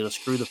maximize it because it'll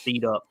screw the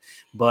feed up.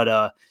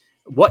 But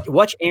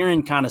watch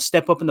Aaron kind of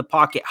step up in the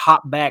pocket,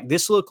 hop back.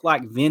 This looked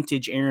like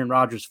vintage Aaron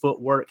Rodgers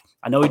footwork.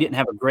 I know he didn't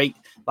have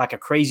a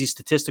crazy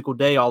statistical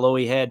day, although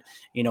he had,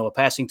 a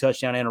passing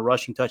touchdown and a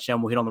rushing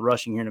touchdown. We'll hit on the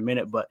rushing here in a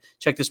minute, but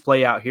check this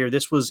play out here.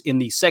 This was in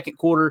the second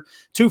quarter,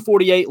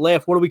 2:48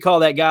 left. What do we call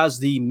that, guys?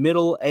 The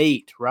middle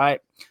 8, right?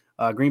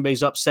 Green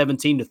Bay's up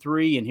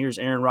 17-3, and here's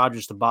Aaron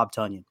Rodgers to Bob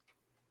Tonyan.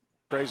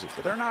 Crazy.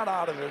 But they're not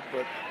out of it,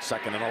 but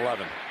 2nd and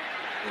 11.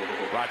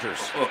 Rodgers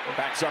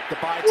backs up the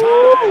by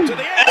time to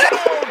the end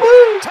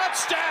zone.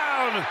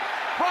 Touchdown,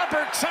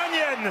 Robert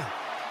Tonyan.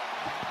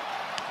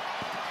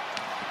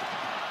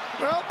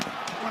 Well,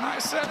 when I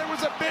said it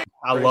was a big.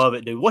 I love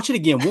it, dude. Watch it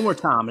again one more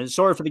time. And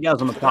sorry for the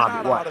guys on the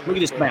pod. Look at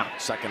this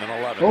bounce. 2nd and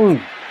 11.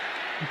 Boom.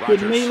 You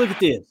kidding me? Look at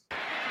this.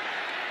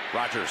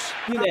 Rodgers.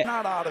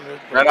 Not out of it.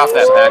 Right off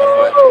that back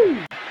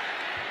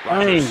foot.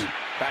 Rodgers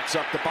backs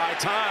up the by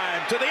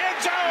time to the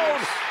end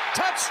zone.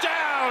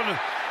 Touchdown,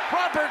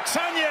 Robert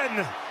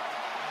Tonyan.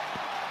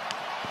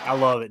 I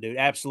love it, dude.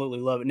 Absolutely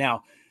love it.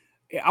 Now,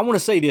 I want to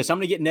say this. I'm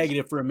going to get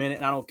negative for a minute,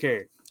 and I don't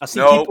care. I see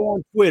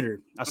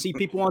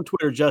people on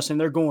Twitter, Justin,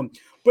 they're going,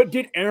 but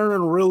did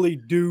Aaron really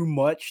do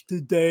much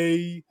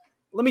today?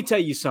 Let me tell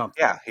you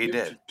something. Yeah, he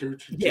did.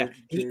 Yeah,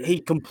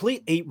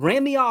 he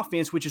ran the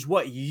offense, which is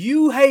what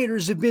you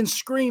haters have been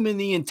screaming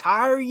the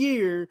entire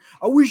year.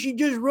 I wish he'd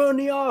just run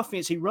the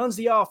offense. He runs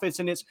the offense,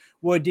 and it's,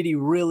 well, did he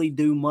really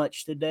do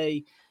much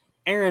today?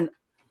 Aaron,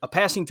 a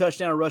passing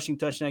touchdown, a rushing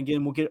touchdown.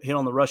 Again, we'll hit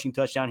on the rushing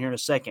touchdown here in a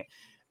second.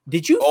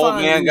 Did you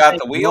find man got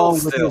the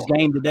wheels with this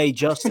game today,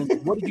 Justin?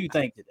 What did you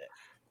think today?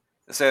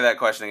 Say that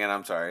question again.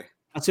 I'm sorry.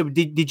 I said,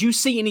 did you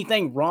see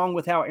anything wrong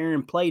with how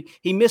Aaron played?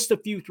 He missed a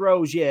few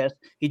throws, yes.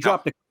 He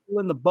dropped a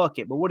couple in the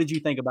bucket, but what did you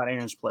think about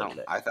Aaron's play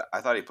today? I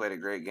thought he played a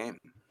great game.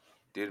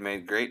 Dude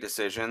made great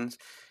decisions.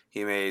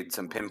 He made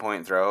some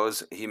pinpoint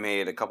throws. He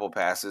made a couple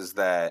passes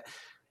that,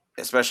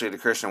 especially to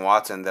Christian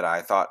Watson, that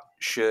I thought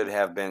should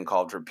have been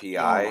called for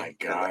PI. Oh my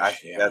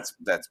gosh, That's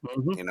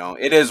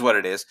it is what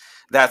it is.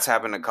 That's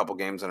happened a couple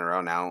games in a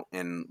row now,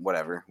 and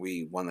whatever.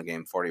 We won the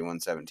game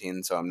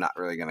 41-17, so I'm not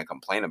really going to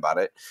complain about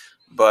it.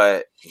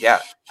 But yeah,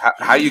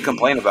 how you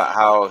complain about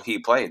how he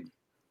played?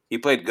 He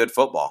played good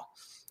football.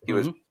 He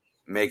was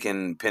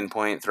making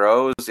pinpoint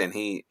throws, and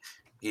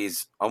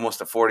he's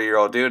almost a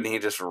 40-year-old dude, and he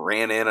just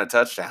ran in a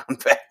touchdown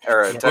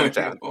or a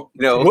touchdown.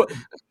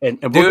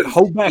 And dude,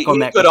 hold back on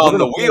that. Put on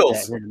the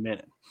wheels in a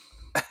minute.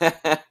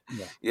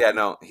 Yeah,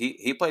 no,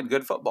 he played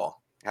good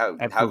football. How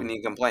can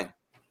you complain?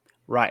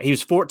 Right. He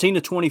was 14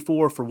 to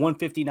 24 for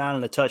 159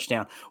 and a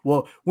touchdown.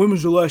 Well, when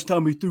was the last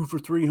time he threw for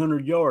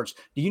 300 yards?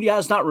 Do you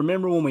guys not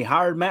remember when we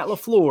hired Matt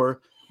LaFleur?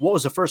 What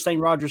was the first thing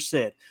Rodgers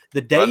said?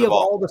 The day of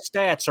all the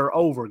stats are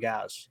over,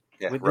 guys.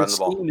 Yeah, this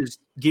team is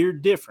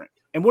geared different.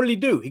 And what did he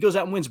do? He goes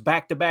out and wins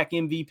back-to-back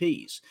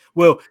MVPs.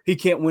 Well, he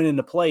can't win in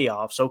the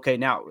playoffs. Okay,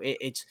 now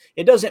it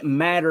doesn't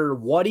matter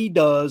what he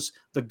does.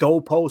 The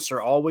goalposts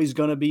are always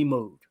going to be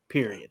moved,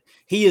 period.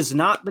 He is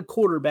not the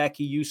quarterback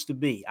he used to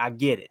be. I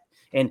get it.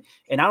 And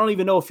I don't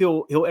even know if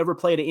he'll ever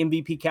play at an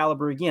MVP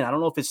caliber again. I don't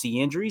know if it's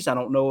the injuries. I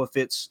don't know if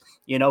it's,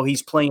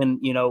 he's playing,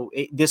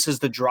 this is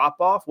the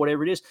drop-off,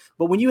 whatever it is.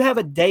 But when you have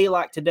a day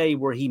like today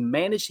where he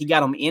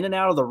got them in and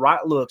out of the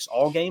right looks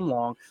all game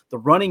long, the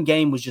running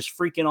game was just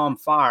freaking on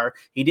fire.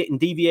 He didn't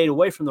deviate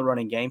away from the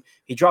running game.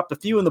 He dropped a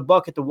few in the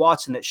bucket to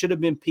Watson that should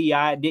have been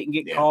PI. It didn't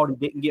get called. He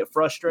didn't get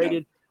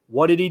frustrated. Yeah.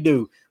 What did he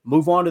do?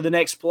 Move on to the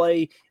next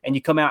play, and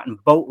you come out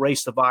and boat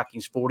race the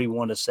Vikings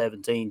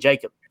 41-17.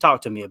 Jacob,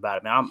 talk to me about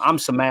it, man. I'm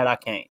so mad I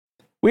can't.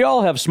 We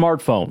all have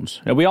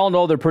smartphones, and we all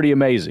know they're pretty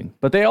amazing,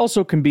 but they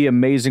also can be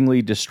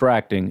amazingly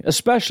distracting,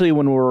 especially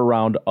when we're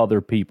around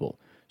other people.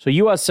 So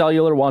US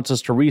Cellular wants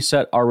us to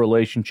reset our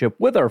relationship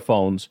with our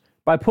phones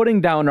by putting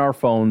down our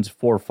phones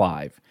for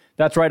 $5.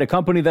 That's right, a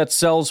company that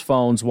sells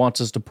phones wants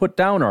us to put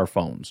down our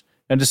phones.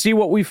 And to see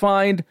what we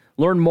find,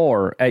 learn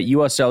more at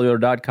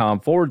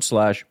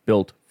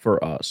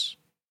uscellular.com/built-for-us.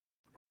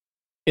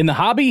 In the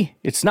hobby,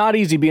 it's not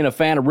easy being a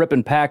fan of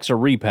ripping packs or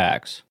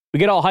repacks. We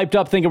get all hyped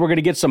up thinking we're going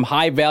to get some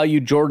high-value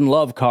Jordan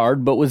Love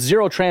card, but with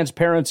zero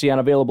transparency on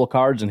available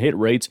cards and hit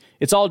rates,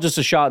 it's all just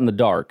a shot in the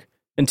dark.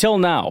 Until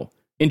now,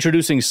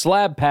 introducing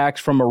slab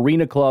packs from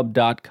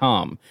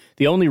arenaclub.com,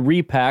 the only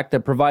repack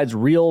that provides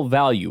real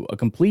value, a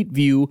complete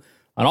view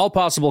on all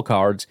possible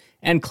cards,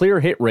 and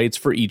clear hit rates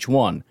for each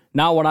one.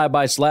 Now when I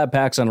buy slab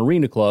packs on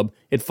Arena Club,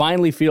 it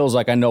finally feels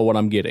like I know what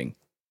I'm getting.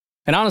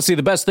 And honestly,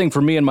 the best thing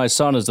for me and my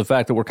son is the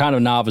fact that we're kind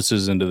of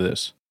novices into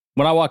this.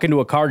 When I walk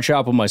into a card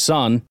shop with my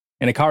son,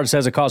 and a card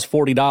says it costs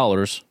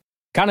 $40,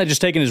 kind of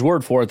just taking his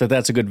word for it that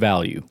that's a good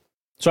value.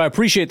 So I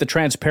appreciate the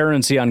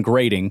transparency on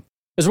grading,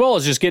 as well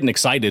as just getting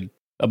excited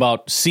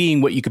about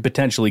seeing what you could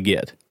potentially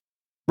get.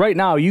 Right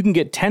now, you can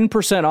get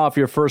 10% off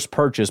your first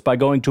purchase by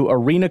going to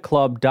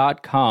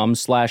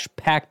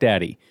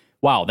arenaclub.com/packdaddy.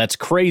 Wow, that's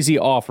crazy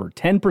offer.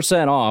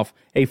 10% off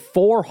a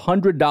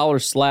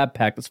 $400 slab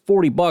pack. That's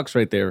 $40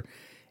 right there.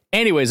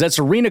 Anyways, that's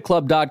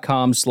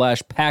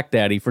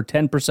arenaclub.com/packdaddy for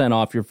 10%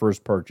 off your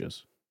first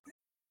purchase.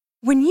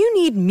 When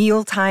you need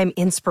mealtime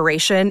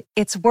inspiration,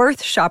 it's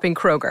worth shopping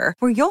Kroger,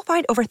 where you'll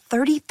find over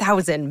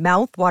 30,000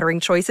 mouth-watering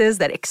choices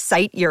that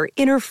excite your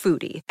inner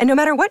foodie. And no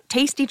matter what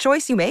tasty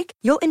choice you make,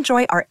 you'll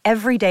enjoy our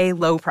everyday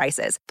low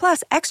prices,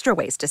 plus extra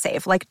ways to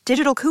save, like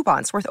digital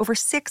coupons worth over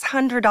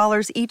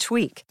 $600 each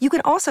week. You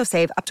can also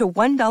save up to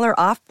 $1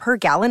 off per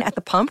gallon at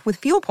the pump with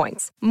fuel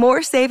points.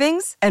 More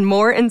savings and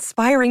more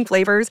inspiring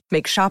flavors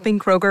make shopping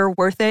Kroger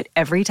worth it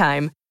every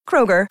time.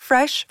 Kroger,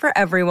 fresh for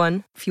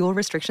everyone. Fuel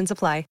restrictions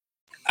apply.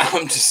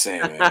 I'm just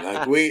saying, man.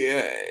 Like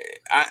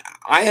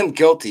I am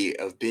guilty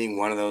of being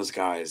one of those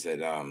guys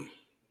that, I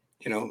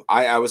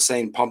was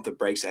saying pump the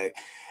brakes. I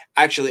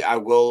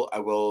will. I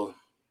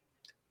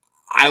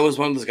was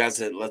one of those guys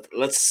that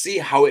let's see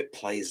how it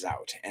plays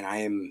out, and I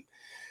am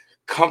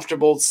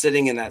comfortable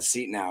sitting in that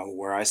seat now,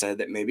 where I said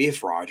that maybe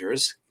if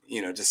Rodgers,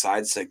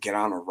 decides to get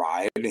on a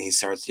ride and he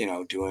starts,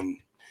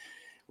 doing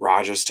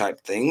Rodgers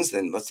type things,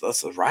 then let's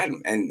ride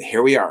him. And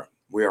here we are.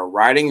 We are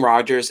riding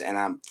Rodgers, and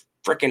I'm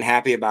freaking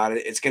happy about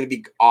it. It's going to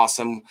be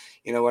awesome.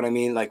 You know what I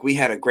mean? Like, we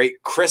had a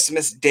great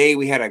Christmas day.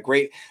 We had a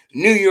great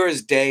New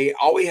Year's Day.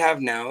 All we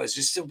have now is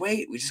just to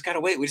wait. We just got to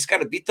wait. We just got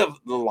to beat the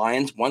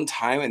Lions one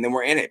time, and then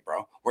we're in it,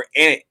 bro. We're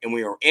in it, and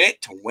we are in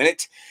it to win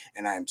it.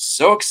 And I'm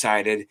so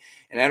excited.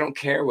 And I don't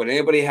care what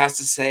anybody has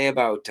to say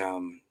about,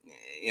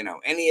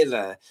 any of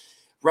the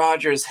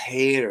Rodgers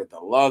hate or the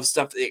love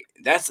stuff.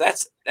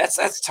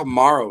 That's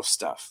tomorrow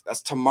stuff.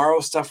 That's tomorrow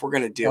stuff we're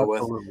going to deal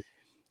Absolutely. with.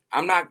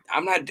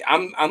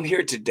 I'm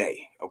here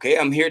today. Okay.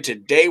 I'm here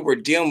today. We're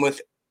dealing with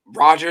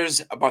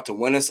Rodgers about to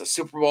win us a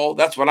Super Bowl.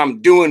 That's what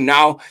I'm doing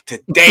now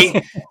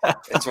today.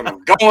 That's what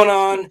I'm going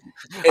on.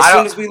 As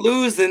soon as we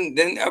lose, then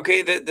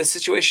okay, the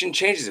situation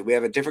changes. We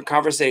have a different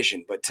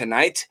conversation. But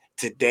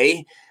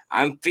today,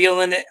 I'm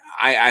feeling it.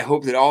 I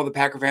hope that all the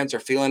Packer fans are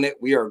feeling it.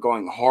 We are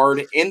going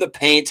hard in the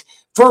paint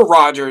for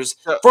Rodgers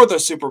for the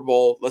Super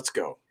Bowl. Let's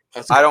go.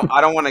 I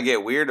don't want to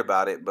get weird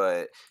about it,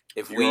 but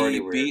if we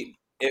beat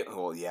it,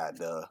 well, yeah,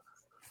 duh.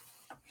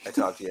 I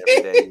talk to you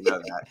every day. You know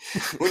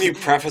that. When you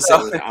preface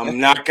it with, I'm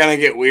not going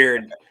to get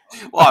weird.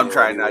 Well, I'm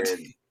trying not to.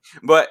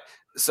 But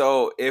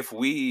so if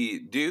we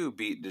do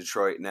beat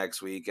Detroit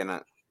next week, and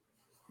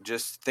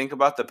just think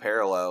about the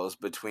parallels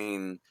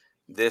between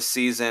this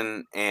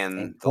season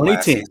and the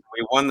last season,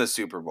 we won the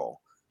Super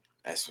Bowl.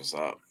 That's what's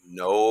up.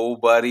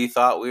 Nobody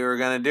thought we were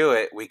going to do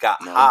it. We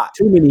got hot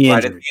too many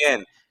right at the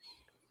end.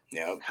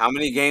 Yep. How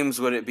many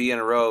games would it be in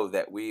a row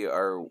that we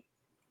are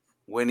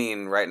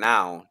winning right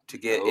now to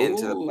get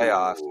into the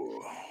playoffs,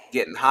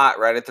 getting hot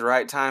right at the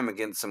right time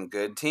against some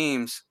good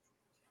teams?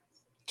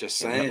 Just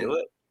saying. Do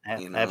it.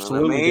 You know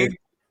Absolutely. what I mean?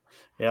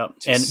 Yep.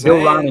 And saying.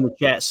 Bill Ryan in the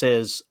chat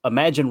says,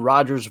 imagine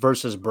Rodgers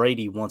versus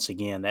Brady once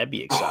again. That'd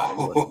be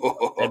exciting.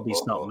 That'd be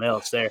something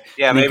else there.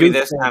 Yeah, maybe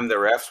this time the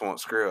refs won't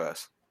screw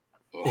us.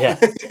 Yeah,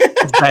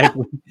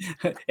 exactly.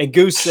 And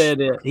Goose said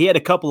he had a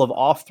couple of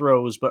off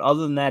throws, but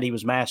other than that, he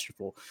was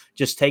masterful.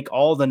 Just take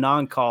all the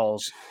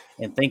non-calls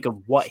and think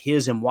of what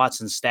his and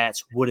Watson's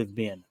stats would have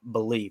been.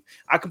 Believe.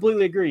 I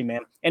completely agree, man.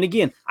 And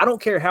again, I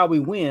don't care how we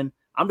win.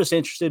 I'm just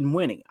interested in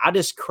winning. I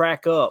just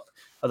crack up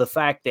of the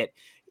fact that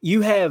you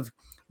have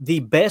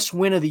the best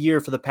win of the year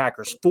for the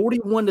Packers,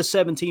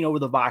 41-17 over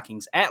the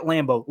Vikings at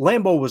Lambeau.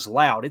 Lambeau was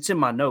loud. It's in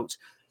my notes.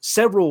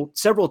 Several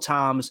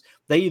times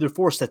they either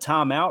forced a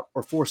timeout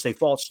or forced a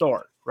false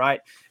start,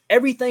 right?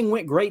 Everything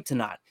went great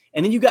tonight.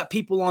 And then you got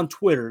people on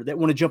Twitter that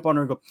want to jump on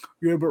there and go,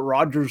 yeah, but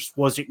Rodgers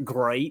wasn't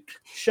great.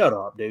 Shut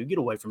up, dude. Get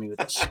away from me with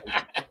this.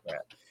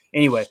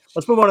 Anyway,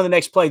 let's move on to the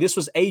next play. This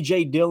was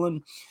A.J.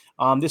 Dillon.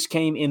 This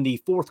came in the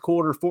fourth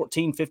quarter,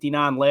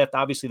 14:59 left.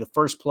 Obviously, the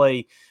first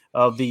play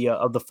of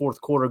the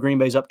fourth quarter. Green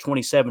Bay's up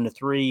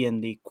 27-3,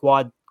 and the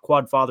quad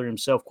father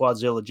himself,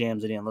 Quadzilla,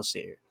 jams it in. Let's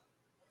see here.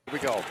 Here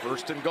we go.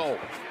 First and goal.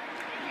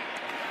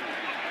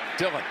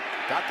 Dillon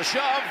got the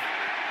shove.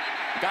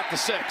 Got the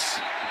 6.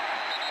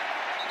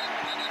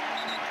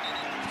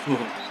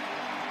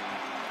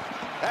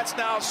 That's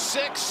now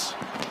 6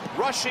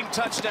 rushing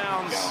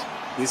touchdowns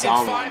in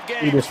 5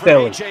 games for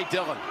A.J.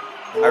 Dillon.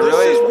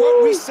 This is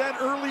what we said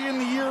early in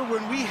the year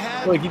when we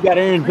had. Look, you got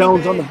Aaron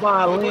Jones on the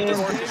violin.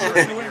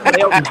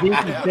 Elton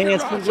Jenkins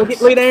dancing.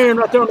 Look at Aaron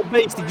right there on the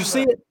bass. Did you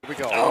see it? Here we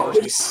go.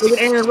 Look at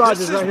Aaron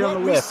Rodgers right here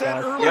on the left,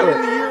 guys.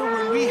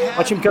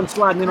 Watch him come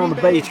sliding in on the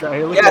base right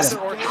here. Look yes,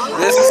 at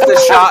this is the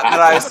shot that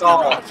I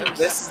saw.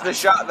 This is the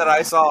shot that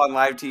I saw on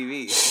live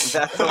TV.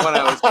 That's the one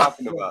I was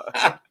talking about.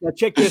 Now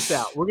check this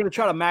out. We're going to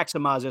try to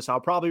maximize this. I'll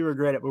probably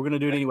regret it, but we're going to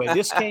do it anyway.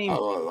 This came.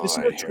 This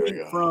is a tweet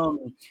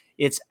from.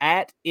 It's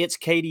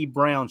Katie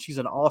Brown. She's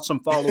an awesome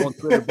follow on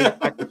Twitter. Big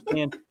Packers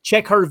fan.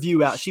 Check her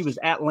view out. She was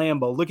at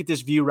Lambeau. Look at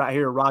this view right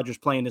here. Rodgers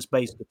playing this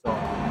bass guitar.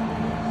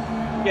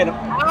 Get him.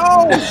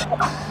 Oh,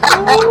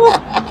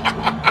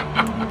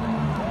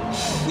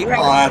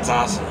 that's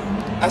awesome.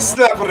 I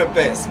slept with a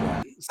bass,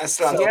 man.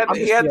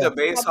 He had the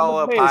bass all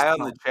up high on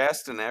the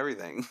chest and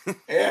everything.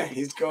 Yeah,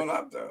 he's going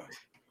up, though.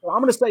 Well,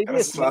 I'm going to say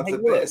this. Man. Hey,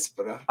 bass,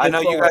 I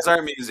know you guys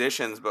aren't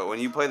musicians, but when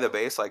you play the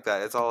bass like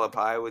that, it's all up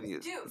high when you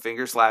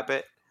finger slap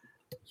it.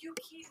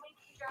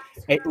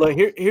 Hey, look,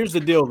 here's the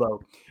deal,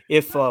 though.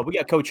 If we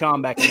got Coach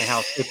Hahn back in the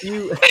house, if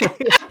you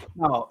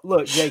no,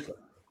 look, Jacob,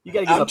 you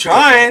got to get I'm up.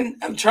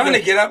 I'm trying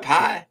to get up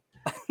high.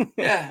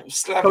 Yeah, I'm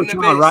slapping Coach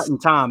the Hahn bass. right in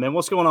time, man.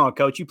 What's going on,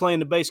 Coach? You playing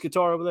the bass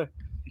guitar over there?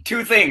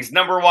 2 things.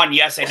 Number one,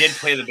 yes, I did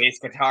play the bass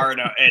guitar in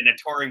a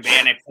touring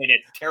band. I played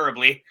it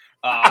terribly.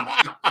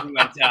 We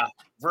went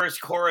verse,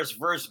 chorus,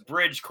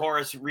 bridge,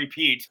 chorus,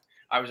 repeat.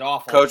 I was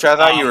awful. Coach, I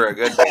thought you were a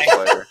good bass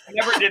player. I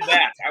never did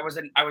that. I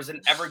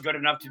wasn't ever good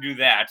enough to do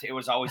that. It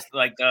was always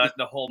like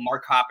the whole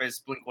Mark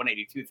Hoppus Blink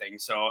 182 thing.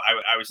 So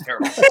I was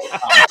terrible.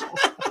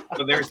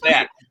 So there's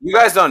that. You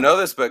guys don't know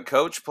this, but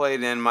Coach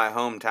played in my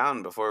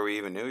hometown before we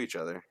even knew each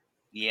other.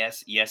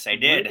 Yes, I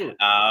did.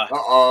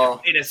 I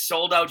played a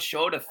sold-out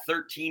show to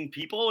 13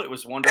 people. It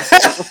was wonderful.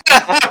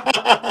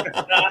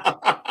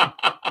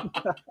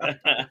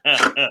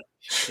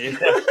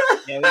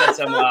 We had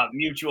some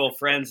mutual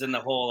friends in the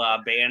whole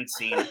band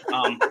scene.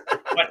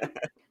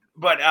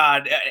 But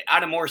on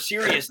a more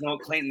serious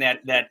note, Clayton, that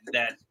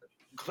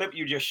clip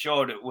you just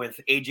showed with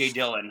A.J.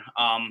 Dillon,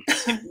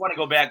 if you want to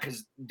go back,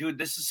 because, dude,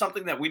 this is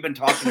something that we've been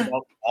talking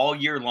about all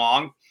year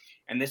long,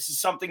 and this is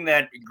something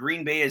that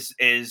Green Bay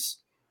is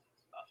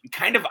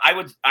kind of,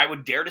 I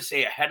would dare to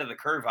say, ahead of the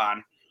curve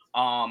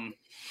on,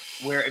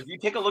 where if you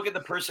take a look at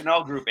the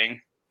personnel grouping,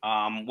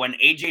 when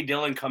A.J.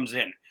 Dillon comes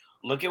in,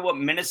 look at what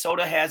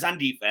Minnesota has on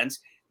defense.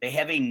 They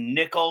have a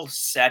nickel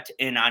set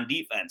in on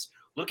defense.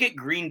 Look at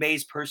Green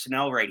Bay's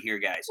personnel right here,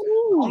 guys.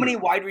 Ooh. How many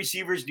wide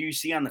receivers do you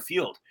see on the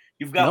field?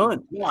 You've got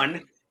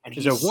one, and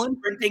he's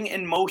sprinting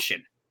in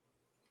motion.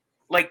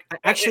 Like,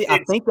 actually,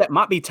 I think that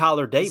might be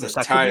Tyler Davis.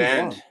 I tight could be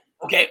end. wrong.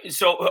 Okay,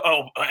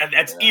 so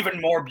that's even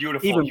more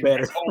beautiful. Even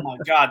better. Oh my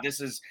God, this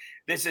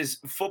is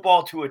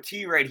football to a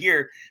T right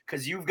here,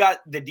 because you've got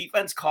the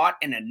defense caught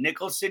in a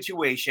nickel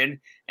situation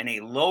and a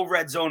low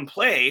red zone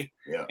play.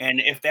 Yeah. And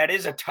if that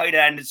is a tight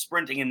end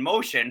sprinting in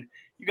motion,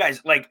 you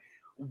guys, like,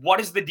 what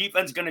is the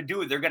defense going to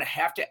do? They're going to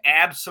have to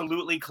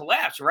absolutely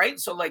collapse, right?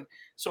 So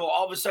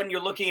all of a sudden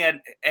you're looking at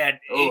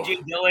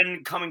AJ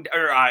Dillon coming,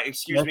 or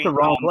excuse me. That's the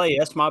wrong play.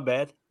 That's my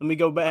bad. Let me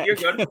go back. You're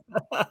good.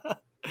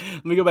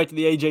 Let me go back to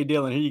the AJ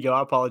Dillon. Here you go.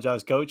 I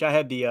apologize, Coach. I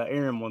had the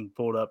Aaron one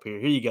pulled up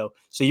here. Here you go.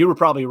 So you were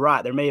probably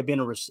right. There may have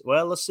been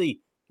well, let's see.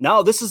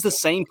 No, this is the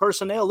same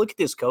personnel. Look at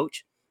this,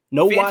 Coach.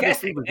 No wide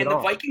receivers and the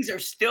Vikings are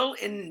still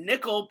in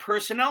nickel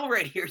personnel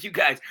right here, you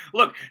guys.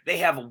 Look, they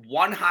have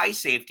one high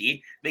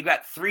safety. They've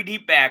got 3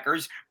 deep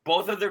backers.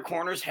 Both of their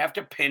corners have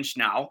to pinch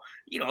now.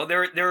 You know,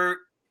 they're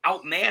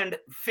outmanned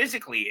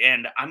physically,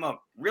 and I'm a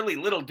really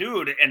little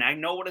dude, and I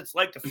know what it's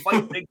like to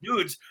fight big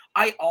dudes.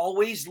 I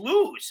always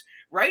lose,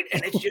 right?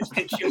 And it's just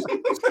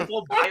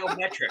simple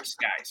biometrics,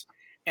 guys.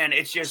 And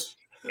it's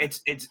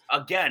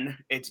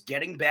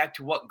getting back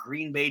to what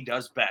Green Bay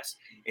does best.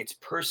 It's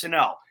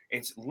personnel,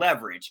 it's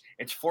leverage,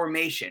 it's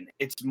formation,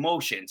 it's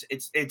motions,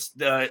 it's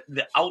the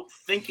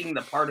outthinking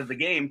the part of the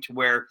game to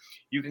where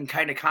you can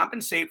kind of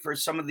compensate for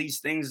some of these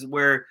things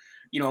where,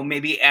 you know,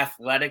 maybe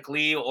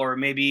athletically or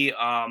maybe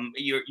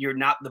you're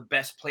not the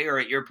best player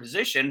at your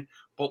position,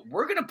 but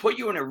we're going to put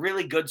you in a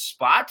really good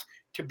spot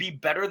to be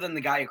better than the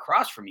guy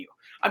across from you.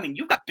 I mean,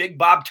 you've got Big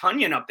Bob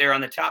Tunyon up there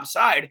on the top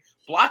side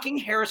blocking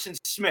Harrison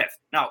Smith.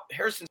 Now,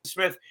 Harrison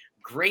Smith,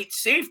 great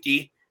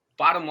safety.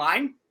 Bottom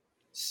line,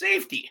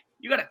 safety.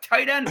 You got a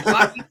tight end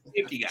blocking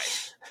safety,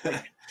 guys.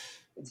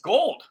 It's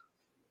gold.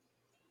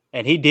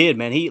 And he did,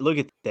 man. Look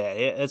at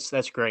that.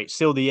 That's great.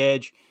 Still the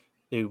edge.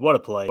 Dude, what a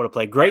play. What a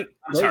play. Great.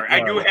 I'm sorry.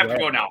 I do have to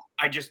go now.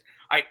 I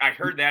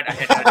heard that. I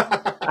had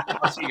to.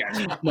 I'll see you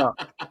guys. No,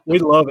 we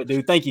love it,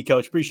 dude. Thank you,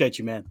 Coach. Appreciate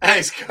you, man.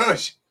 Thanks,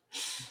 Coach.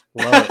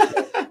 Love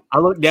it. I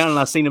looked down and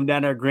I seen him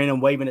down there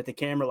grinning, waving at the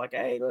camera like,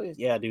 hey, look.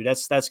 Yeah, dude,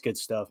 that's good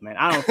stuff, man.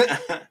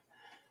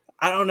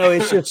 I don't know.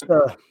 It's just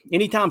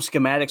anytime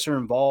schematics are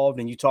involved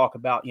and you talk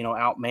about, you know,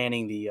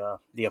 outmanning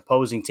the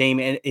opposing team.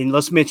 And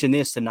let's mention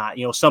this tonight,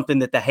 you know, something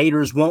that the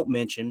haters won't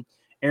mention.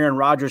 Aaron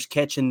Rodgers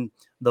catching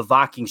the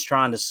Vikings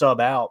trying to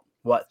sub out,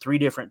 3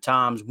 different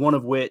times, one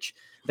of which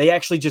they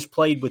actually just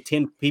played with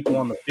 10 people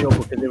on the field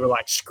because they were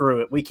like,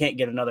 screw it, we can't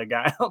get another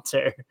guy out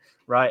there,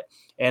 right?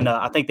 And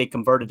I think they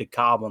converted to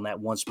Cobb on that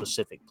one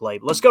specific play.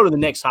 But let's go to the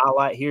next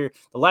highlight here.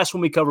 The last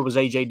one we covered was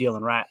A.J.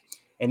 Dillon, right?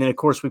 And then, of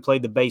course, we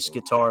played the bass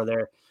guitar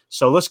there.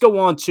 So let's go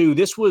on to –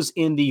 this was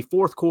in the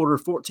fourth quarter,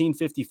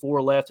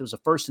 14:54 left. It was a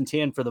 1st and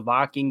 10 for the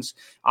Vikings,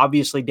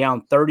 obviously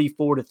down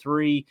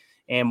 34-3.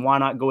 And why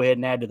not go ahead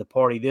and add to the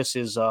party? This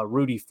is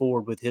Rudy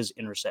Ford with his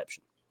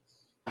interception.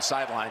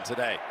 Sideline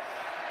today.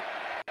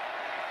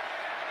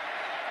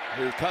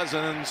 Here's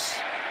Cousins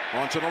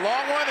launching a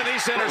long one, and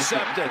he's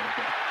intercepted.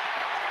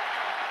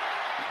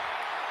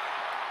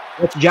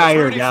 What's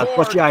Jair, guys?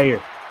 What's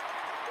Jair?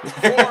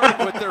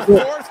 Ford with their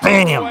 4th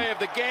takeaway of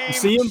the game. You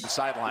see him?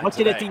 Sideline What's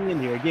today. it at the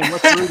end here? Again,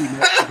 what's Rudy?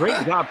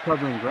 Great job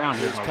covering ground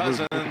here. Here's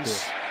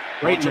Cousins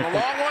Great launching a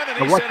long one, and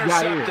but he's what's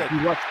intercepted.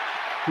 Jair?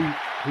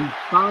 He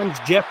finds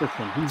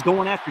Jefferson. He's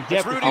going after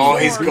Jefferson. Oh,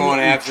 he's going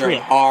after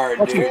him hard,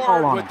 dude.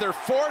 Ford with their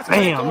 4th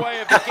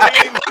takeaway of the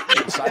game.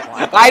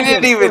 I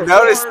didn't even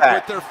notice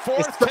that. With their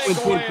 4th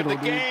takeaway of the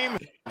game.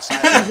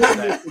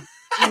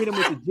 He hit him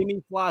with the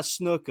Jimmy Fly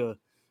Snuka.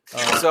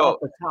 So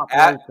the top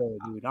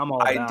dude. I'm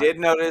all I did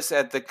notice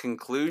at the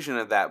conclusion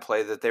of that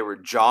play that they were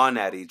jawing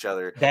at each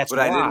other, That's but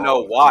I didn't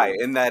know why,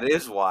 and that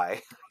is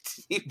why.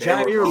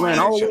 Jair ran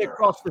all the way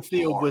across the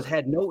field,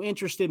 had no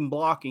interest in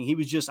blocking. He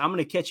was just, I'm going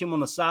to catch him on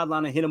the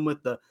sideline and hit him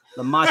with the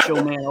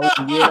Macho Man. Right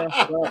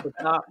at the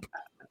top.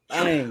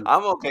 Dang.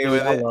 I'm okay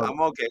with it.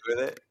 I'm okay with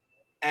it.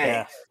 Hey,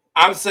 Yeah.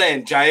 I'm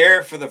saying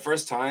Jair for the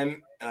first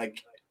time,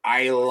 like,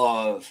 I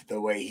love the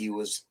way he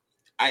was.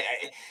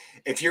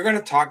 If you're going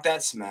to talk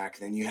that smack,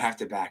 then you have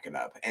to back it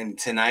up. And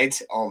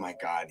tonight, oh my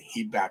God,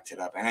 he backed it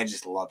up. And I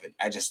just love it.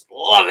 I just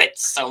love it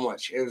so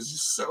much. It was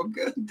just so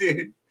good,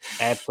 dude.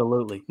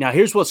 Absolutely. Now,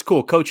 here's what's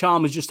cool. Coach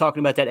Hom was just talking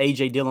about that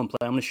A.J. Dillon play.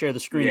 I'm going to share the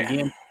screen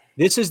again.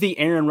 This is the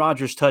Aaron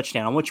Rodgers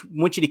touchdown. I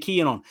want you to key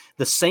in on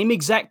the same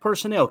exact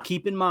personnel.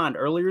 Keep in mind,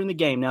 earlier in the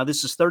game, now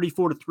this is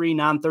 34-3,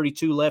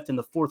 9:32 left in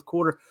the fourth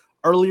quarter.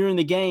 Earlier in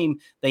the game,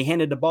 they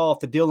handed the ball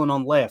to Dillon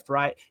on left,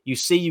 right? You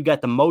see you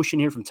got the motion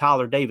here from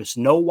Tyler Davis.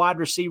 No wide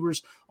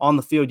receivers on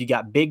the field. You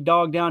got Big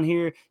Dog down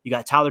here. You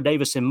got Tyler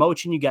Davis in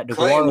motion. You got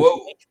Clayton,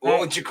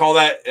 what would you call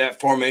that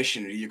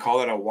formation? Do you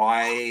call it a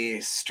Y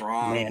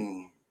strong?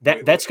 Man,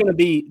 that's going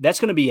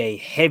to be a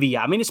heavy.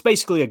 I mean, it's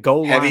basically a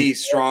goal line. Heavy,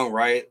 strong,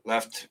 right,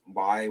 left,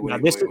 Y. Now,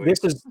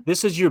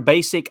 this is your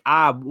basic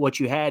eye. What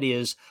you had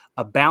is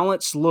a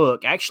balanced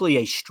look, actually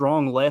a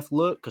strong left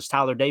look, because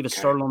Tyler Davis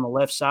started on the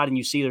left side, and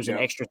you see there's an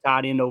extra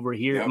tight end over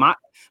here. It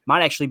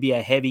might actually be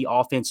a heavy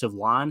offensive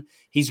line.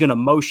 He's going to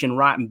motion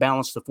right and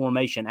balance the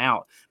formation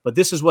out. But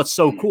this is what's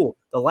so cool.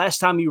 The last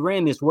time you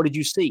ran this, what did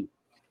you see?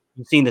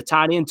 You've seen the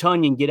tight end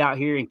Tunyon get out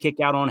here and kick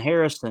out on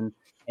Harrison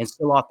and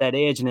still off that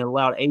edge, and it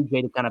allowed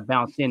AJ to kind of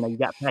bounce in. Now you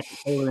got Patrick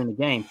Taylor in the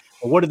game.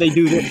 But what do they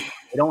do this?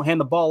 They don't hand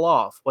the ball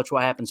off. Watch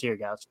what happens here,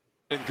 guys.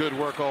 And good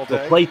work all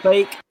day. The play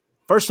fake.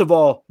 First of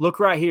all, look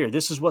right here.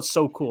 This is what's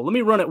so cool. Let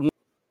me run it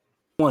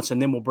once, and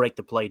then we'll break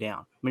the play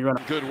down. Let me run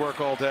it. Good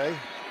work all day.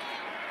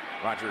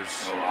 Rodgers.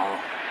 Oh, wow.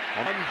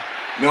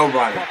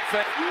 Nobody.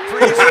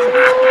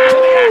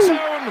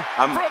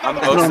 I'm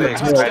mostly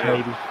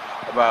excited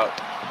about.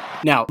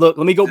 Now, look,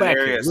 let me go back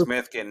here.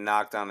 Smith getting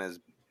knocked on his,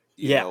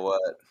 you know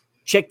what?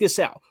 Check this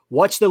out.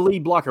 Watch the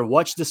lead blocker.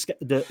 Watch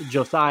the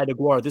Josiah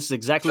DeGuara. This is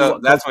exactly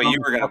what. That's what you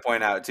were going to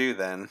point out too.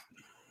 Then.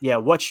 Yeah,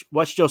 watch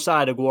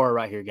Josiah DeGuara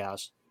right here,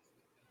 guys.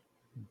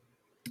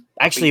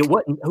 Actually,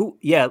 what? Who?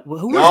 Yeah,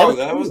 who? No,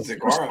 that was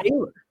DeGuara.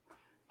 Taylor.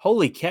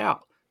 Holy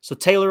cow! So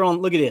Taylor on.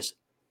 Look at this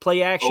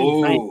play action.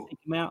 Oh. Take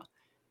him out.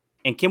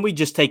 And can we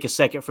just take a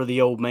second for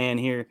the old man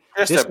here?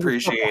 Just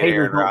appreciate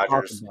Aaron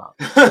Rodgers.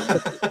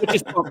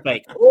 Just pump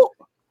fake. Whoop.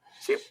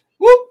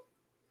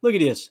 Look at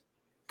this.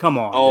 Come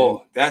on. Oh,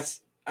 dude.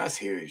 That's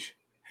huge.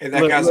 Hey,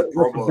 that guy's a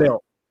Pro Bowler.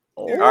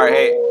 All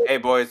right, hey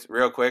boys,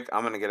 real quick,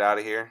 I'm gonna get out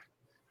of here.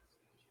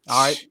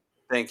 All right.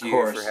 Thank you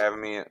for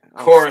having me. Of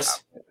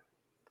course.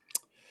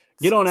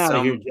 Get on out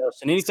of here,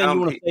 Justin. Anything you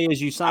want to say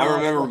as you sign off? I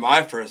remember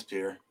my first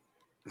beer.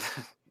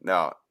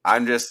 No,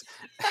 I'm just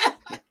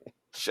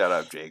shut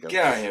up, Jacob.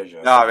 Get out of here,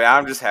 Justin. No, I mean,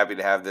 I'm just happy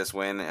to have this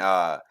win.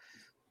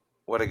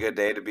 What a good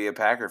day to be a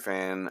Packer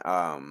fan.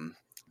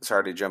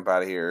 Sorry to jump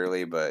out of here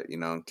early, but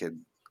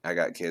I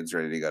got kids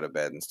ready to go to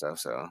bed and stuff.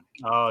 So.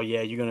 Oh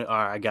yeah, you're gonna. All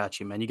right, I got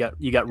you, man.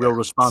 You got real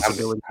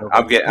responsibility.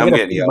 I'm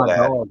getting yelled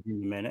at.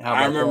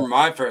 I remember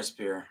my first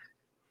beer.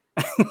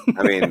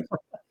 I mean,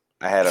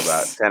 I had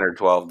about 10 or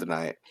 12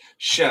 tonight.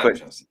 Shut up,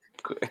 Justin.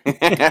 All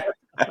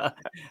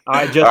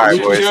right, Justin. All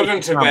right,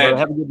 children to bed.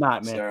 Have a good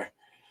night, man. Sir.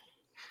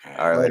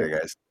 All right, later,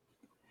 guys.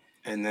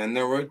 And then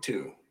there were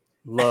two.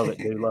 Love it,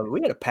 dude. Love it.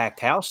 We had a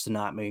packed house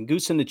tonight, man.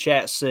 Goose in the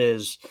chat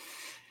says,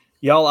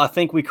 "Y'all, I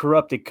think we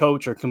corrupted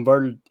coach or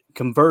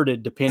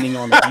converted depending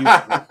on the view."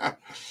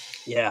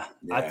 Yeah,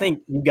 I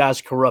think you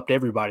guys corrupt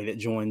everybody that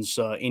joins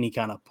any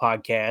kind of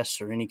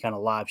podcast or any kind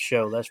of live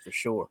show. That's for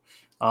sure.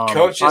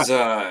 Coach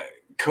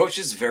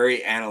is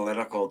very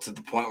analytical to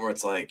the point where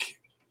it's like,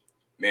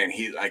 man,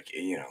 he's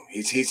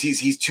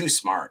too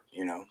smart.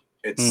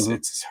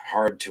 It's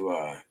hard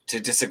to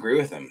disagree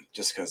with him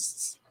just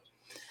because.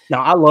 No,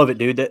 I love it,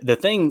 dude. The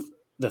thing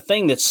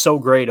that's so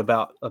great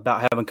about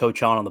having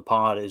Coach on the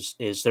pod is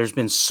there's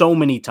been so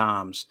many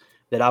times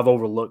that I've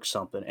overlooked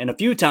something, and a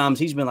few times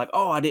he's been like,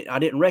 "Oh, I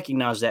didn't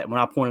recognize that" when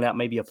I pointed out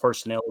maybe a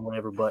personnel or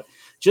whatever. But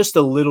just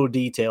the little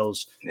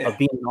details of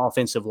being an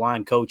offensive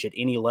line coach at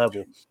any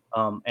level,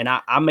 and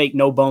I make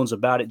no bones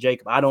about it,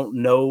 Jacob. I don't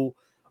know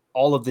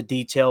all of the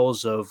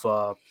details of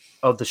the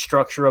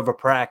structure of a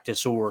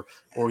practice or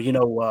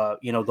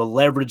the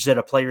leverage that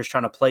a player is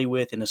trying to play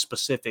with in a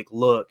specific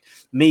look.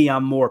 Me,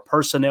 I'm more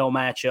personnel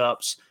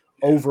matchups,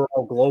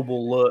 overall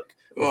global look.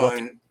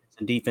 And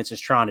defense is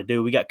trying to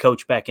do. We got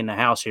Coach back in the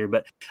house here,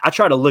 but I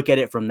try to look at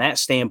it from that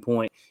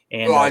standpoint.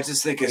 And I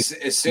just think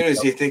as soon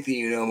as you think that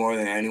you know more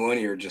than anyone,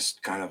 you're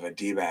just kind of a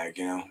D-bag,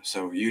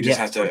 So you just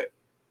have to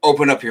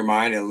open up your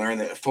mind and learn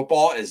that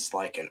football is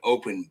like an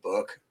open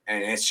book,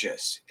 and it's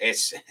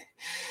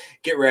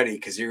get ready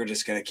because you're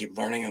just going to keep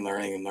learning and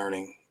learning and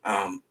learning.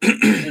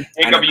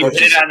 Jacob, you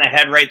hit it on the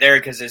head right there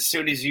because as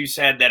soon as you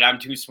said that I'm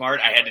too smart,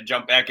 I had to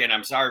jump back in.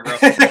 I'm sorry, bro.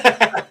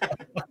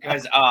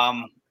 Because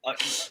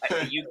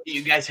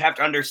you guys have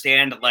to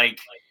understand,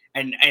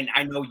 and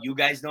I know you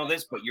guys know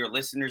this, but your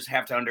listeners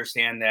have to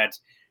understand that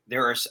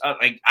there are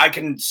I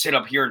can sit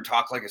up here and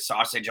talk like a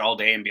sausage all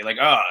day and be like,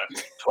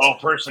 12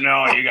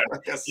 personnel, you got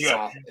empty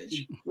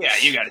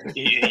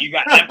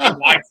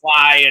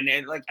Wi-Fi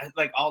and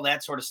like all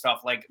that sort of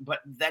stuff. But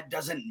that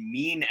doesn't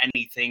mean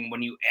anything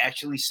when you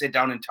actually sit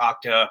down and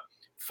talk to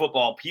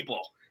football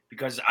people,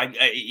 because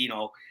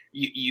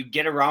you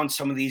get around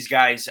some of these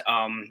guys.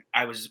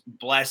 I was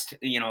blessed,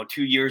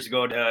 2 years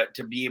ago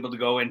to be able to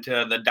go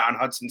into the Don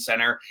Hudson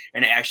Center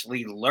and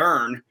actually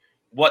learn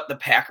what the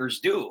Packers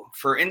do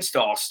for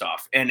install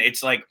stuff. And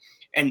it's like,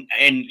 and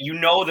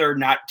they're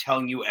not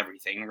telling you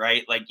everything,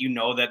 right? Like,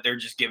 that they're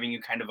just giving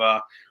you kind of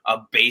a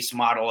base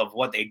model of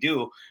what they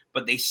do,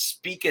 but they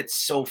speak it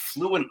so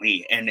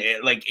fluently. And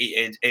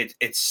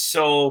it's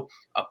so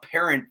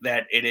apparent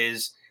that it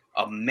is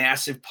a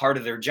massive part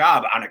of their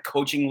job on a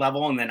coaching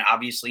level. And then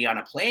obviously on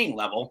a playing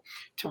level,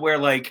 to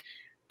where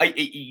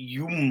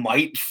you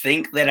might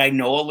think that I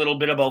know a little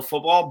bit about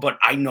football, but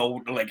I know,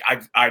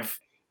 I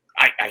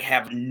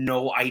have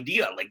no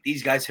idea.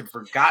 These guys have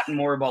forgotten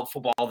more about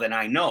football than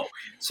I know.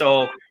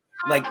 So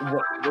when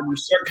you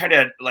start kind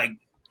of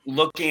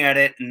looking at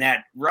it in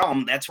that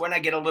realm, that's when I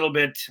get a little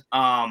bit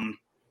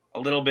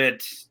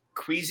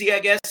queasy, I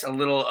guess, a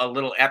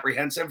little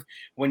apprehensive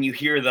when you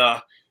hear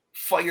the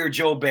fire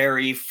Joe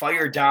Barry,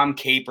 fire Dom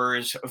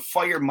Capers,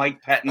 fire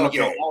Mike Pettin, all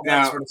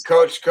that sort of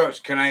stuff.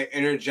 Coach, can I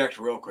interject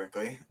real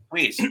quickly?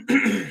 Please.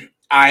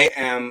 I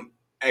am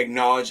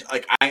acknowledge,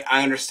 like,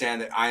 I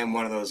understand that I am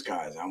one of those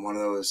guys. I'm one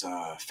of those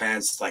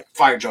fans that's like,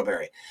 fire Joe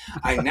Barry.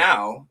 I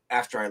now,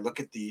 after I look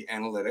at the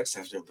analytics,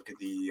 after I look at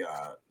the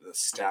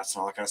stats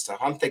and all that kind of stuff,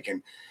 I'm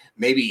thinking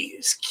maybe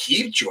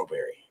keep Joe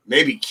Barry.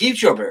 Maybe keep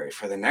Joe Barry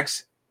for the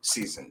next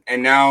season.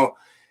 And now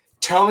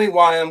tell me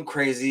why I'm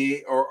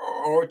crazy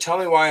or tell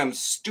me why I'm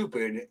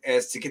stupid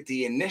as to get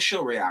the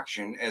initial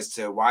reaction as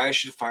to why I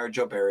should fire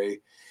Joe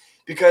Barry.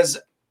 Because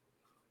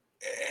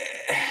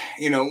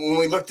when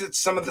we looked at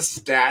some of the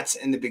stats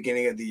in the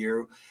beginning of the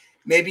year,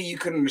 maybe you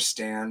could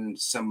understand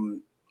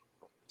some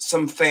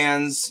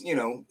fans,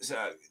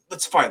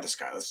 let's fire this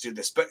guy. Let's do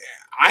this. But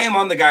I am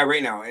on the guy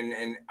right now,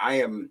 and I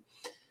am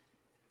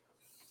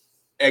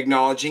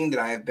acknowledging that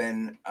I have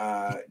been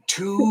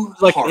too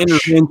like harsh.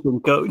 Intervention,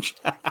 coach.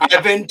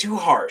 I've been too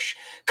harsh.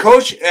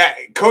 Coach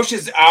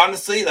is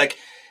honestly like,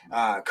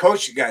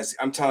 Coach, guys,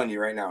 I'm telling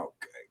you right now,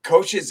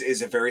 Coach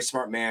is a very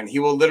smart man. He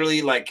will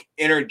literally like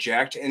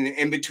interject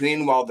in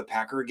between while the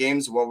Packer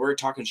games, while we're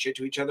talking shit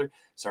to each other.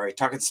 Sorry,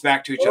 talking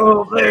smack to each other.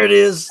 Oh, there it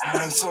is.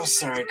 I'm so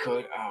sorry,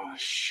 Coach. Oh,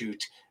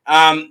 shoot.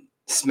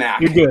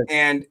 Smack. You're good.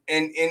 And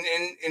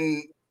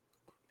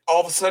all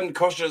of a sudden,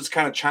 Coach just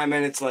kind of chime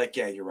in. It's like,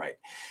 yeah, you're right.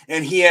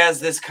 And he has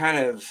this kind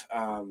of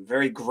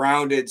very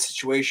grounded,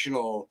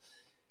 situational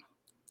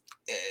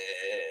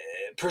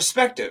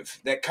perspective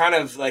that kind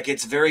of like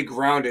it's very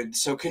grounded.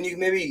 So can you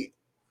maybe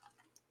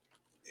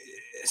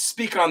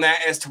speak on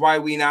that as to why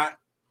we not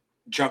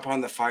jump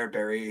on the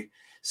Fireberry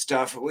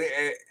stuff?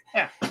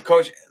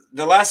 Coach,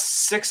 the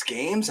last 6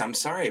 games, I'm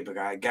sorry, but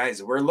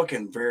guys, we're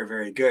looking very,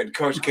 very good.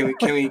 Coach, can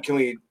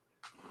we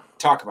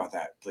talk about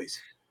that, please?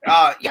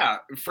 Yeah,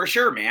 for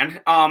sure, man.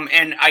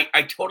 And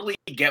I totally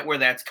get where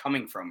that's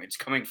coming from. It's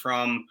coming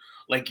from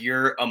like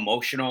your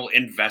emotional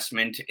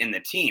investment in the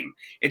team.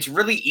 It's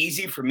really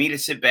easy for me to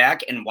sit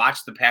back and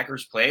watch the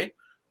Packers play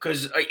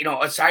because,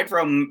 aside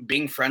from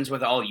being friends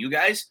with all you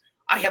guys,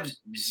 I have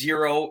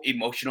zero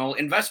emotional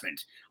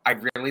investment. I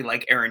really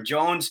like Aaron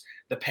Jones.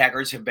 The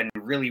Packers have been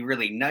really,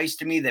 really nice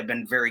to me. They've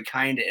been very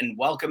kind and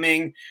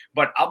welcoming.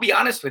 But I'll be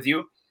honest with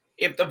you,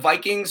 if the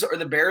Vikings or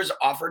the Bears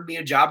offered me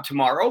a job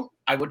tomorrow,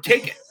 I would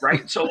take it,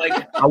 right? So,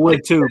 like, I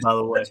would too, by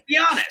the way. Let's be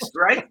honest,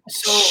 right?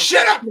 So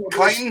shut up,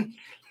 Clayton.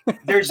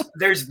 There's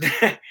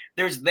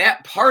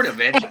that part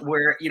of it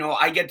where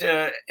I get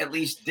to at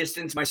least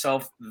distance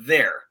myself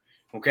there.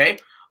 Okay.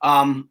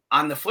 On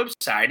the flip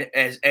side,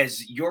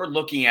 as you're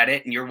looking at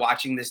it and you're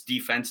watching this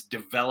defense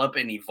develop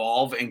and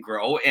evolve and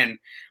grow, and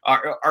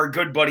our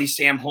good buddy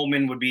Sam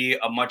Holman would be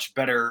a much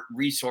better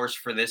resource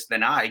for this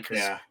than I,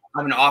 because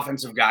I'm an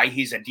offensive guy.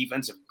 He's a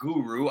defensive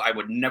guru. I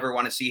would never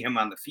want to see him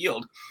on the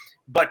field,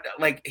 but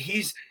like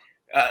he's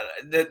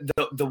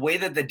the way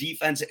that the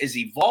defense is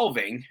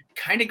evolving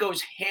kind of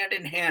goes hand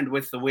in hand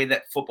with the way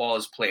that football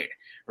is played,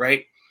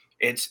 right?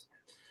 It's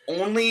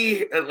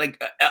only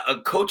like a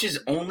coach is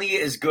only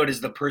as good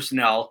as the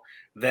personnel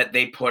that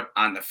they put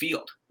on the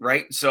field,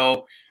 right?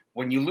 So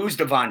when you lose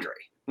Devondre,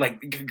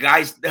 like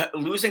guys,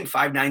 losing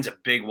 5'9" is a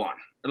big one,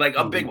 like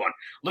a big one.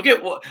 Look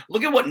at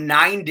what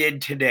 9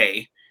 did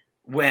today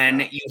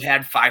when you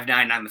had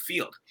 5'9" on the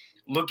field.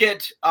 Look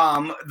at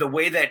the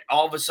way that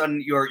all of a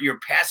sudden your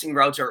passing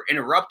routes are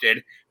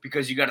interrupted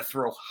because you got to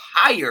throw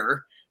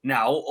higher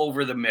now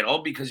over the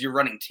middle because you're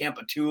running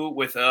Tampa 2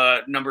 with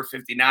number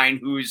 59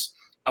 who's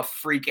a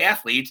freak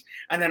athlete,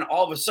 and then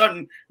all of a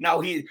sudden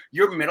now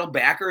your middle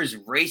backer is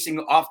racing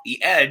off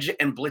the edge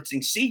and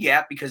blitzing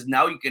C-gap because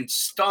now you can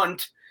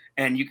stunt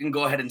and you can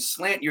go ahead and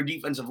slant your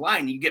defensive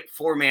line. You get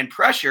 4-man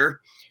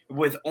pressure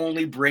with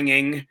only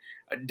bringing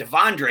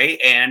Devondre,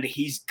 and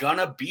he's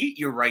gonna beat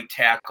your right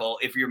tackle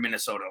if you're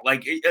Minnesota.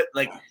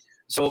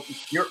 So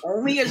you're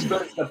only as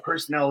good as the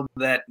personnel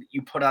that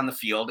you put on the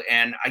field,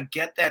 and I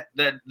get that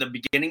the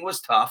beginning was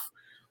tough.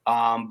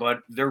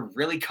 But they're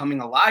really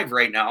coming alive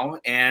right now,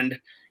 and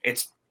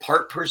it's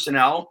part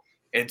personnel,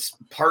 it's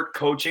part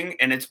coaching,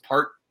 and it's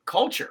part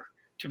culture,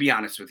 to be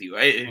honest with you.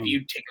 If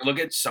you take a look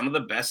at some of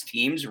the best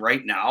teams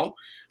right now,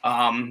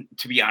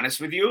 to be honest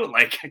with you,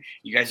 like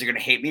you guys are going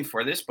to hate me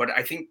for this, but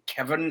I think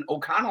Kevin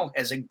O'Connell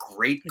has a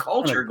great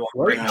culture going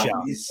right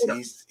now.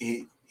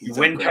 You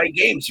win tight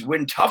games, you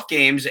win tough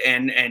games,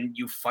 and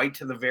you fight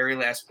to the very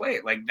last play.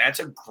 Like that's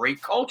a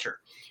great culture.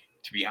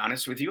 To be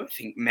honest with you, I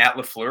think Matt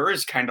LaFleur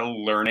is kind of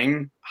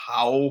learning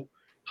how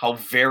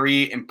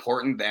very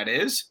important that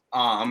is.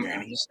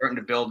 And he's starting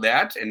to build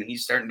that, and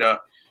he's starting to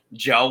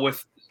gel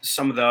with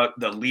some of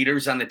the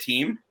leaders on the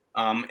team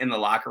in the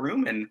locker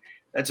room, and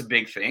that's a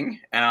big thing.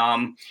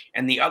 And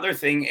the other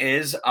thing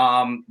is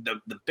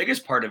the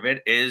biggest part of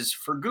it is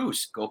for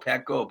Goose. Go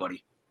Pack, go,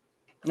 buddy.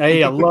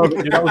 Hey, I love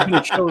it, dude. I was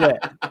going to show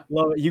that.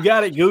 Love it. You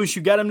got it, Goose.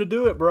 You got him to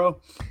do it,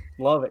 bro.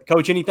 Love it.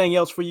 Coach, anything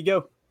else before you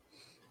go?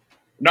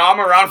 No, I'm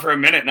around for a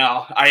minute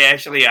now. I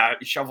actually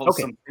shuffled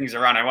some things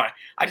around.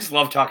 I just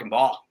love talking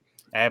ball.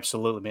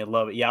 Absolutely, man.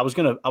 Love it. Yeah, I was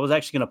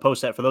actually gonna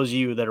post that for those of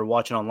you that are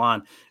watching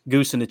online.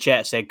 Goose in the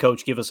chat said,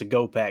 "Coach, give us a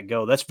Go Pack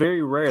Go." That's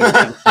very rare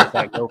that you Go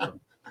Pack Go from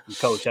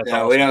Coach. That's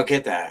awesome. We don't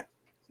get that.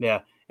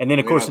 Yeah. And then,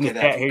 of course, in the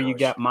chat here, you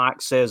got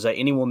Mike says,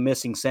 anyone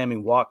missing Sammy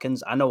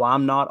Watkins? I know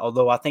I'm not,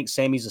 although I think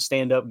Sammy's a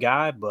stand-up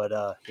guy,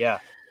 but yeah.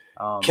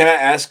 Can I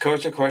ask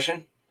Coach a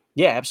question?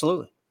 Yeah,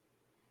 absolutely.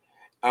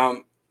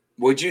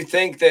 Would you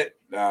think that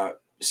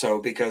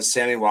because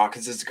Sammy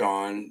Watkins is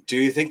gone, do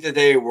you think that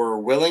they were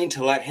willing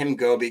to let him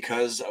go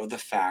because of the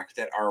fact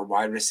that our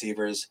wide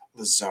receivers,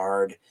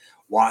 Lazard,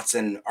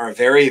 Watson, are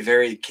very,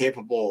 very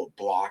capable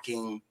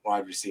blocking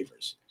wide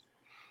receivers?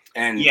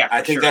 And yeah,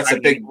 I think that's a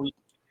big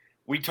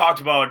 – we talked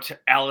about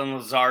Allen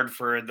Lazard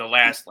for the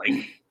last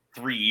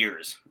 3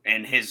 years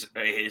and his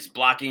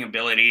blocking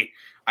ability.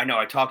 I know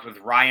I talked with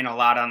Ryan a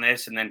lot on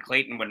this, and then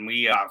Clayton, when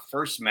we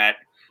first met,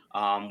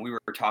 we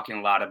were talking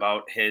a lot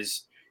about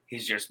his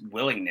just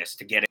willingness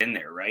to get in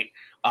there, right?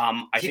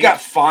 He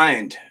got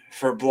fined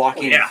for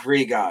blocking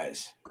 3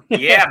 guys.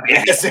 Yeah,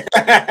 man.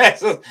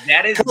 So,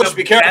 that is Coach,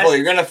 be careful.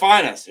 You're going to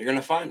fine us. You're going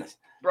to fine us.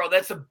 Bro,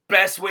 that's the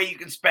best way you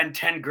can spend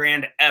 10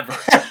 grand ever.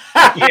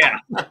 Yeah,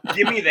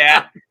 give me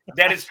that.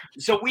 That is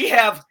so we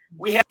have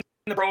in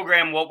the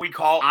program what we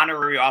call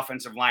honorary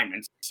offensive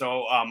linemen.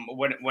 So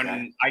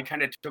when I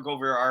kind of took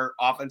over our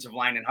offensive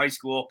line in high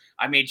school,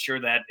 I made sure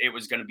that it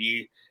was going to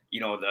be,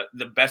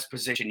 the best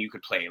position you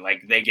could play.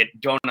 Like they get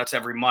donuts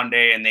every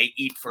Monday and they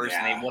eat first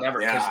and they whatever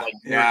because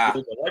they're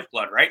the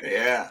lifeblood, right?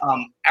 Yeah.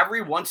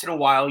 Every once in a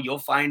while you'll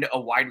find a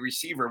wide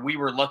receiver. We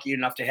were lucky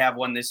enough to have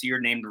one this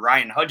year named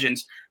Ryan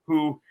Hudgens,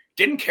 who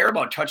didn't care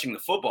about touching the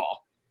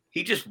football.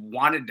 He just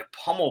wanted to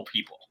pummel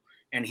people.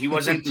 And he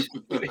wasn't,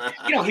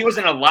 he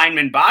wasn't a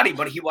lineman body,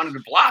 but he wanted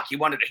to block. He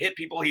wanted to hit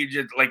people. He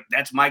just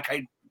that's my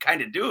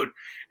kind of dude.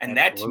 And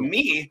that to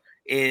me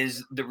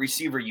is the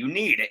receiver you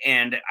need.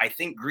 And I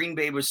think Green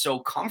Bay was so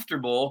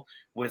comfortable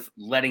with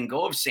letting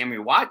go of Sammy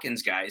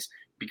Watkins, guys,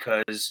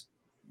 because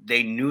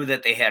they knew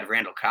that they had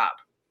Randall Cobb.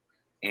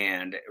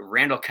 And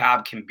Randall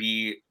Cobb can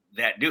be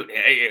that dude.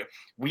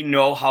 We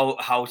know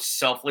how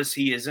selfless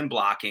he is in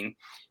blocking.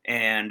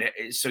 And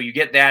so you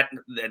get that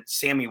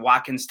Sammy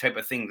Watkins type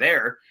of thing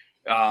there.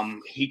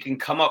 He can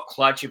come up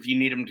clutch if you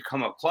need him to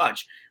come up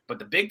clutch. But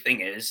the big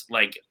thing is,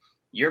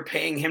 you're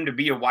paying him to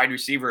be a wide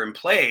receiver and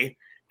play,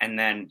 and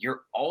then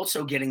you're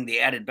also getting the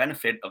added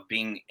benefit of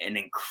being an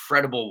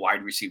incredible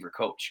wide receiver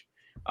coach.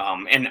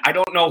 And I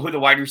don't know who the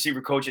wide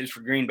receiver coach is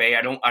for Green Bay.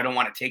 I don't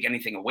want to take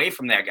anything away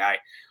from that guy.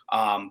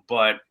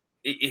 But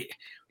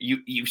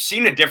you've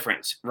seen a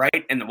difference,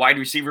 right, in the wide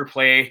receiver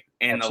play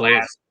in the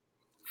last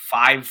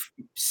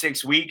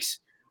 5-6 weeks.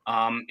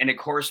 And it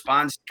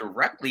corresponds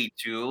directly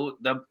to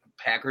the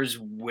Packers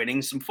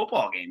winning some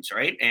football games,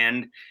 right?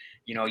 And,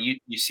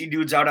 you see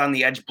dudes out on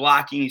the edge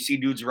blocking. You see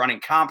dudes running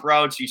comp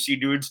routes. You see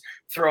dudes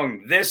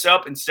throwing this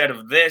up instead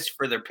of this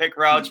for their pick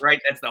routes, right?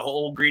 That's the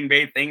whole Green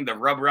Bay thing, the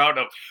rub route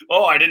of,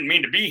 I didn't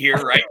mean to be here,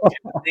 right?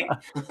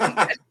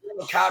 That's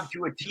Cobb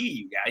to a T,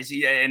 you guys.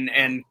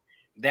 And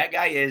that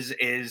guy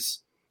is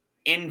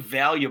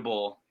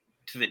invaluable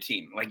to the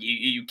team.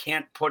 You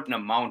can't put an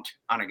amount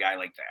on a guy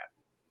like that.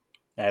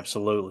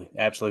 Absolutely.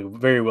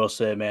 Very well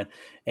said, man.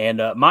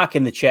 And Mike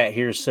in the chat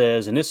here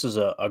says, and this is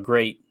a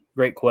great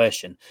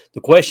question.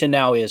 The question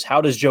now is,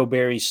 how does Joe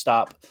Barry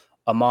stop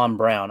Amon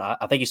Brown? I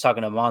think he's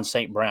talking to Amon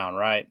St. Brown,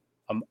 right?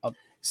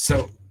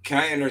 So can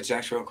I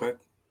interject real quick?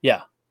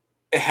 Yeah.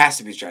 It has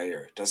to be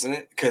Jair, doesn't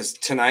it? Because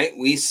tonight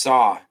we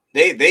saw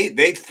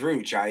they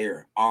threw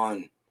Jair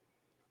on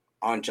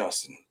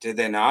Justin. Did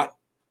they not?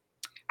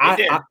 I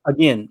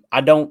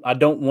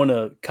don't want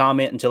to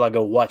comment until I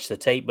go watch the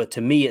tape, but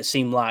to me it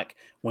seemed like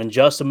when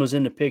Justin was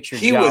in the picture,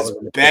 he was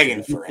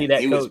begging for him.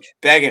 He was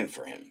begging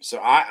for him.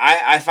 So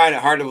I find it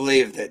hard to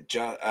believe that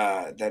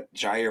that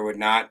Jair would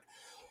not.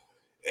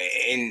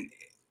 And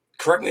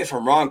correct me if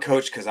I'm wrong,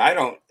 Coach, because I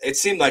don't. It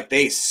seemed like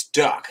they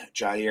stuck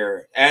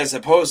Jair as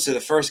opposed to the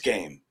first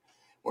game,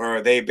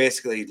 where they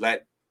basically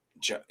let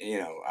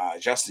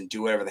Justin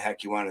do whatever the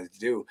heck he wanted to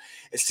do.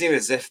 It seemed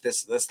as if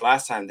this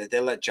last time that they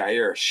let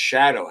Jair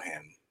shadow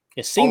him.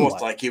 It seemed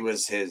almost like he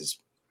was his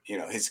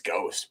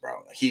ghost,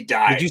 bro. He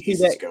died. Did you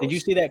see that? Did you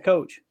see that,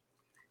 Coach?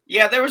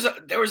 Yeah, there was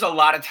a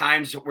lot of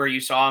times where you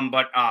saw him,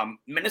 but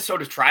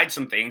Minnesota tried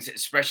some things,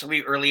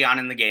 especially early on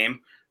in the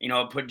game.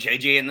 Put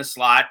JJ in the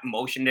slot,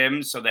 motioned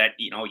him so that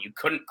you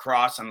couldn't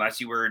cross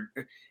unless you were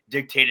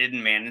dictated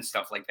in man and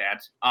stuff like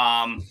that.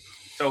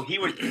 So he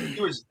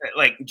was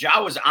like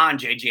Ja was on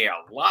JJ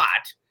a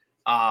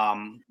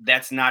lot.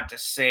 That's not to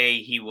say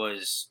he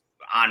was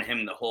on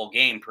him the whole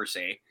game per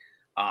se.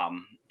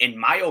 In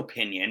my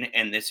opinion,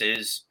 and this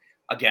is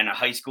again a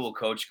high school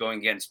coach going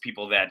against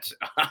people that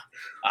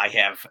I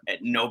have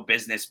no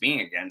business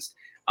being against.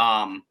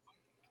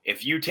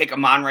 If you take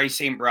Amon-Ra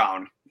St.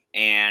 Brown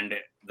and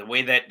the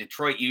way that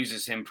Detroit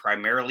uses him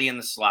primarily in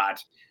the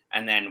slot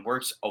and then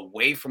works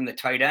away from the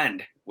tight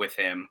end with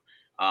him,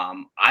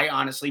 I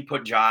honestly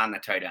put Ja on the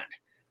tight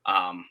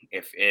end.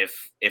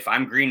 If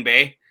I'm Green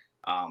Bay,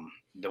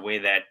 the way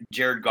that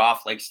Jared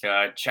Goff likes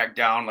to check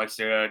down, likes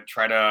to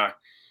try to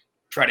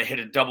hit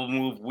a double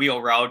move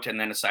wheel route, and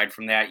then aside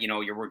from that,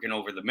 you're working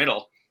over the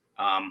middle.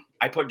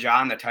 I put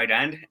Ja on the tight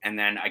end, and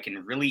then I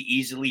can really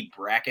easily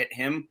bracket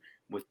him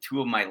with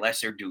two of my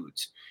lesser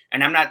dudes.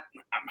 And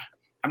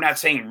I'm not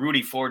saying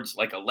Rudy Ford's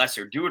like a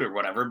lesser dude or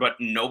whatever, but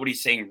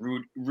nobody's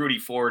saying Rudy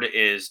Ford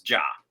is Ja,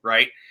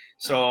 right?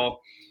 So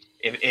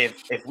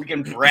if we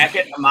can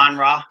bracket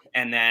Amon-Ra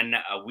and then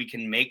we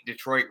can make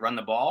Detroit run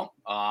the ball,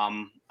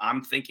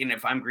 I'm thinking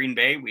if I'm Green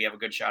Bay, we have a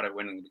good shot at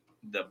winning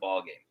the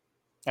ball game.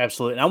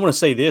 Absolutely. And I want to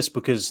say this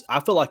because I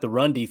feel like the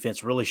run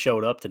defense really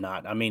showed up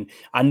tonight. I mean,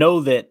 I know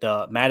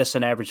that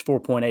Madison averaged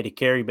 4.8 a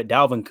carry, but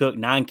Dalvin Cook,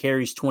 9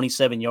 carries,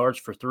 27 yards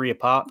for 3 a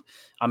pop.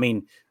 I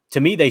mean, to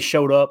me, they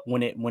showed up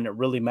when it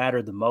really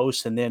mattered the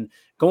most. And then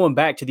going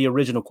back to the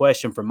original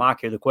question from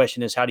Mike here, the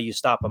question is, how do you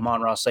stop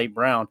Amon-Ra St.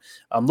 Brown?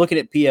 I'm looking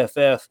at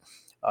PFF.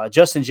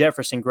 Justin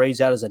Jefferson grades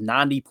out as a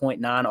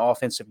 90.9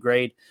 offensive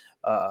grade.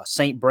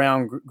 St.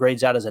 Brown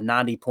grades out as a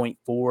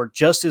 90.4,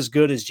 just as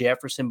good as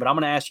Jefferson. But I'm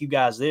going to ask you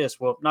guys this.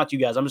 Well, not you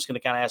guys. I'm just going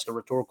to kind of ask a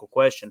rhetorical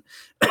question.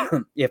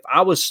 If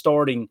I was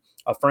starting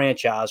a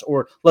franchise,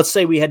 or let's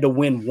say we had to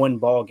win one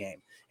ball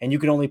game, and you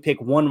can only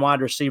pick one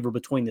wide receiver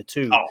between the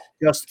two,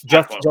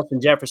 Justin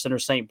Jefferson or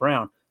St.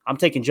 Brown, I'm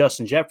taking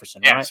Justin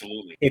Jefferson, right?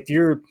 Absolutely. If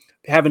you're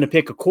having to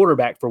pick a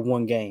quarterback for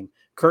one game,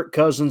 Kirk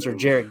Cousins or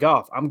Jared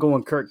Goff, I'm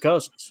going Kirk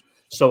Cousins.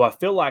 So I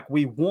feel like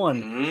we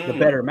won the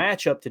better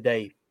matchup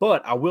today.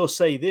 But I will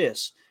say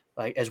this,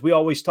 like as we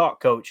always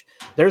talk, Coach,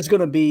 there's going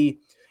to be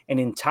an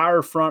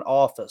entire front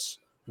office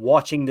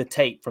watching the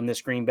tape from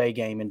this Green Bay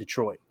game in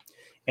Detroit.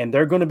 And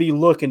they're going to be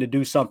looking to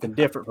do something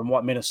different from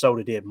what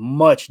Minnesota did,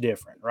 much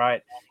different,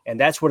 right? And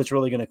that's what it's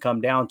really going to come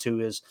down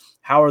to is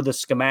how are the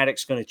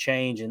schematics going to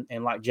change?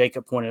 And like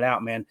Jacob pointed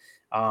out, man,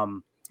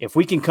 if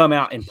we can come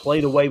out and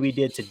play the way we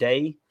did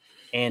today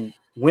and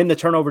win the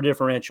turnover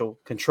differential,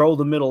 control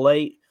the middle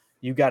 8,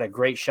 you got a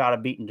great shot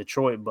of beating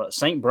Detroit. But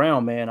St.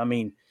 Brown, man, I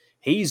mean,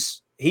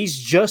 he's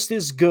just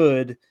as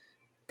good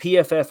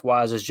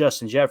PFF-wise as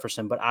Justin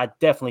Jefferson, but I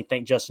definitely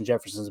think Justin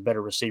Jefferson's a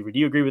better receiver. Do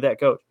you agree with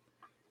that, Coach?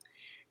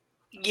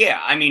 Yeah,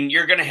 I mean,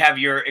 you're going to have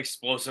your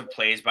explosive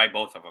plays by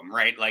both of them,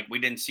 right? Like we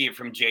didn't see it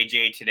from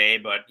JJ today,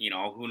 but,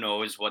 who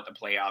knows what the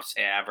playoffs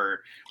have,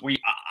 or we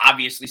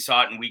obviously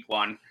saw it in week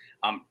 1.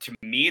 To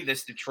me,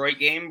 this Detroit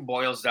game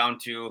boils down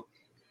to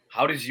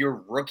how does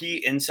your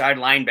rookie inside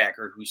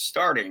linebacker who's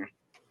starting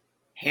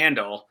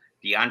handle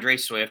DeAndre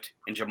Swift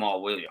and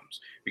Jamal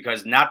Williams,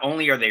 because not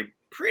only are they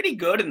pretty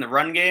good in the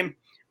run game,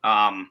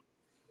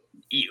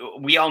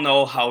 we all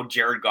know how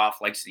Jared Goff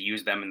likes to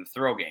use them in the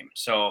throw game.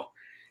 So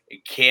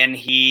can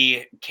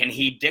he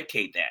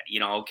dictate that?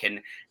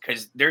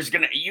 Because there's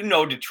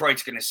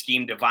Detroit's gonna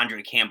scheme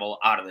Devondre Campbell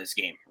out of this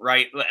game,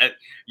 right?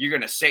 You're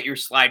gonna set your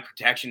slide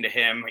protection to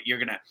him. You're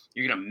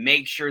gonna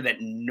make sure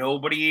that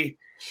nobody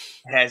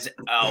has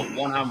a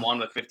one-on-one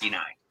with 59.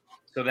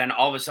 So then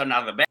all of a sudden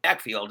out of the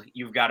backfield,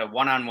 you've got a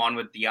one-on-one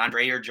with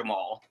DeAndre or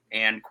Jamal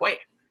and Quay.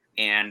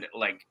 And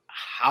like,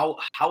 how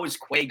is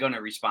Quay going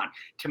to respond?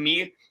 To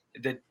me,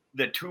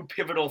 the two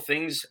pivotal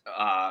things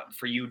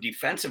for you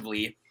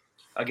defensively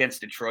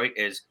against Detroit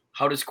is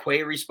how does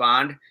Quay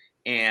respond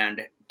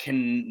and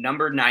can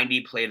number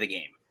 90 play the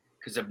game?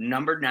 Because if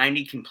number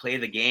 90 can play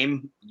the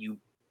game, you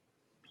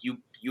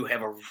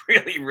have a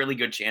really, really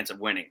good chance of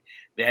winning.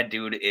 That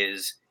dude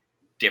is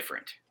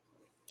different.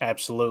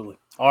 Absolutely.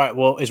 All right.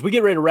 Well, as we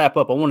get ready to wrap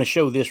up, I want to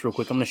show this real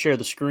quick. I'm going to share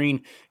the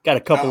screen. Got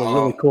a couple of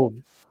really cool.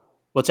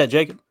 What's that,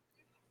 Jacob?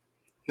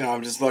 No,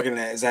 I'm just looking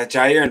at. Is that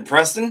Jair and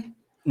Preston?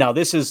 No,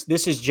 this is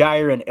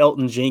Jair and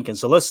Elton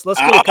Jenkins. So let's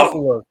get a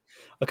couple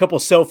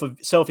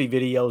selfie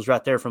videos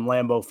right there from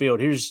Lambeau Field.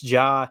 Here's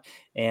Jair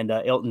and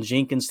Elton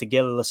Jenkins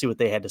together. Let's see what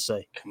they had to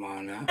say. Come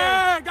on now.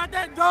 Hey, got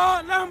that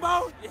dog,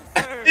 Lambeau. Yes,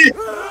 sir.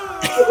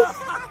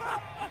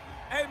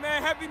 Hey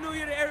man, Happy New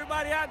Year to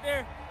everybody out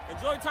there.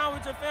 Enjoy time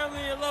with your family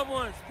and your loved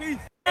ones. Peace.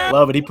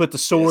 Love it. He put the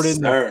sword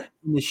in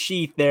the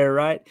sheath there,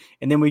 right?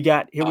 And then we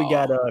got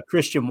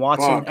Christian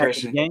Watson at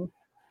the game.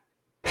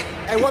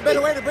 Hey, what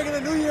better way to bring in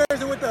the New Year's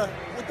than with the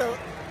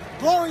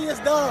glorious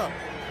dub?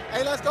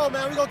 Hey, let's go,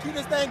 man. We're going to keep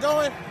this thing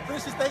going.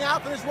 Finish this thing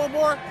out. Finish one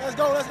more. Let's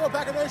go,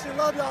 Packer Nation.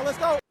 Love y'all. Let's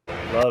go.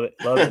 Love it.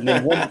 And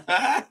then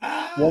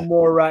one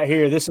more right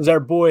here. This is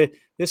our boy.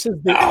 This is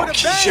the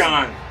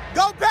Keyshawn.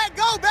 Go, Pack,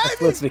 go,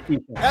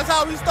 baby. That's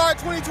how we start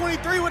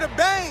 2023 with a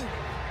bang.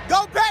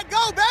 Go, Pack,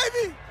 go,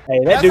 baby. Hey,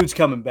 that dude's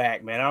coming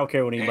back, man. I don't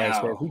care what anybody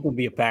says. He's going to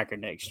be a Packer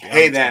next year.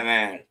 Pay that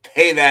man.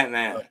 Pay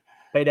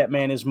that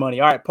man his money.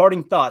 All right,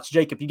 parting thoughts.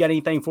 Jacob, you got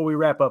anything before we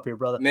wrap up here,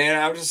 brother?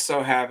 Man, I'm just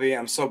so happy.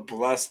 I'm so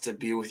blessed to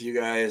be with you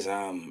guys.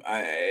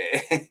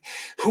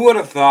 Who would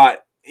have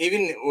thought,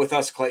 even with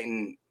us,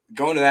 Clayton,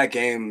 going to that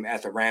game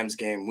at the Rams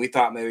game, we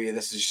thought maybe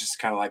this is just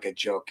kind of like a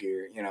joke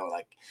here,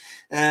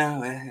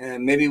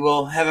 maybe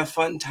we'll have a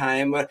fun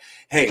time. But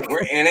hey,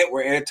 we're in it.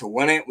 We're in it to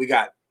win it. We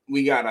got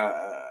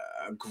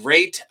a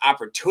great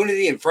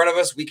opportunity in front of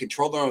us. We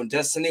control our own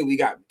destiny. We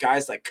got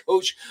guys like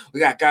Coach. We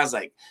got guys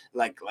like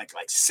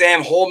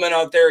Sam Holman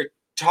out there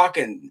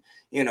talking,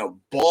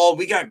 ball.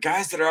 We got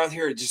guys that are out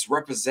here just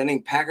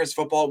representing Packers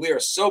football. We are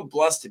so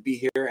blessed to be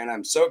here, and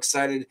I'm so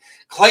excited.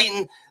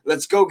 Clayton,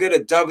 let's go get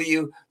a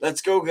W.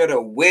 Let's go get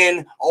a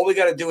win. All we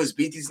got to do is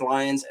beat these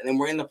Lions, and then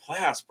we're in the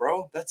playoffs,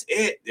 bro. That's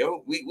it,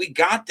 yo. We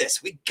got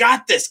this. We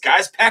got this,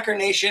 guys. Packer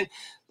Nation,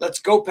 Let's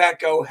go,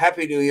 Pack, go.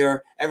 Happy New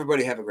Year.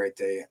 Everybody have a great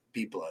day.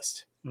 Be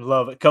blessed.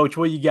 Love it. Coach,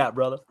 what you got,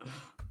 brother?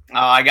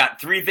 I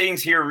got 3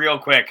 things here real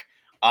quick.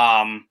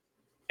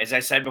 As I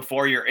said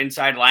before, your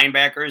inside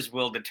linebackers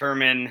will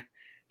determine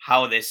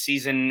how this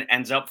season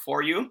ends up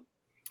for you.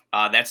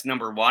 That's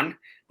number 1.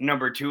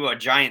 Number 2, a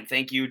giant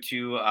thank you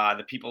to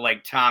the people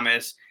like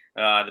Thomas,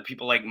 the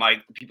people like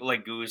Mike, the people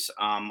like Goose,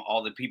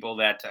 all the people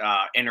that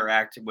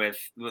interact with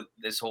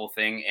this whole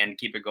thing and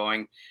keep it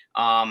going.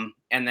 And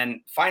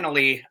then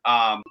finally,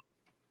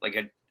 like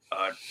a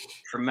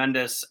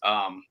tremendous,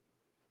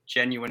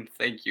 genuine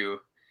thank you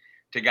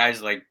to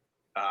guys like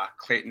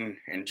Clayton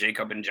and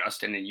Jacob and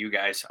Justin and you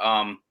guys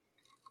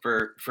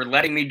for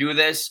letting me do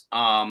this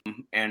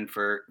and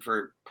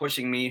for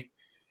pushing me.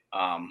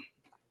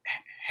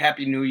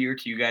 Happy New Year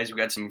to you guys. We've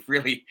got some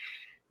really,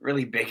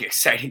 really big,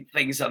 exciting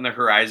things on the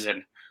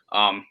horizon.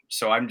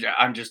 So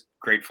I'm just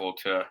grateful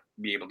to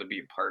be able to be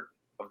a part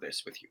of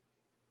this with you.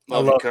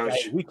 Love you, Coach.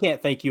 Hey, we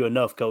can't thank you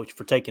enough, Coach,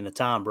 for taking the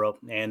time, bro.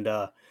 And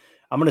I'm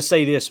going to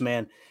say this,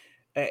 man.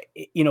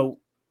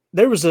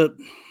 There was a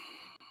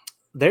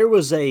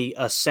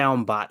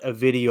soundbite, a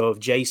video of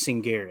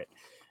Jason Garrett,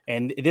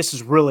 and this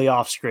is really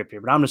off script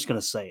here, but I'm just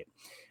going to say it.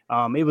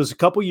 It was a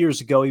couple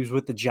years ago. He was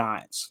with the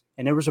Giants,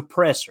 and there was a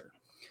presser,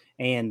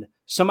 and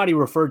somebody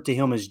referred to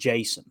him as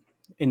Jason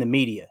in the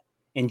media,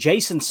 and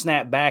Jason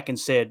snapped back and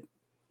said,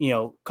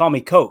 call me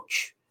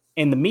Coach,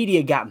 and the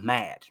media got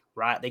mad,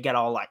 right? They got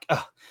all like,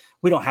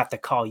 we don't have to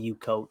call you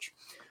Coach.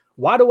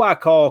 Why do I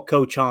call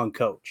Coach Hahn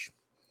Coach?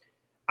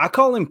 I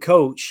call him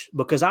Coach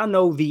because I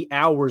know the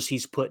hours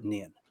he's putting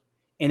in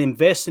and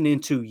investing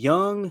into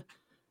young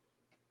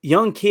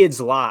kids'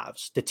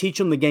 lives to teach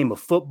them the game of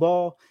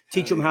football,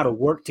 teach them how to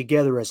work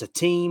together as a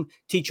team,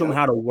 teach them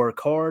how to work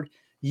hard.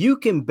 You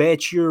can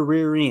bet your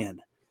rear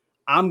end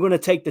I'm going to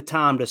take the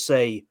time to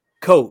say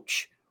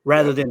Coach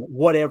rather than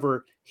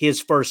whatever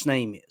his first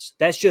name is.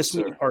 That's just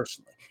me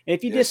personally. And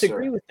if you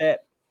disagree with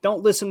that,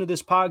 don't listen to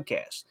this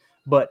podcast.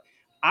 But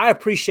I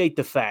appreciate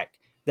the fact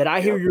that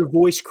I hear your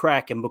voice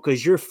cracking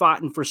because you're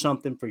fighting for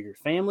something for your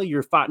family.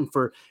 You're fighting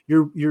for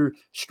you're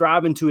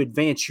striving to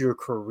advance your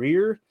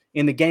career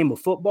in the game of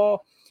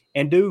football.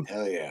 And dude,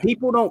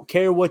 people don't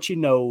care what you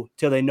know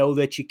till they know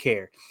that you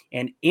care.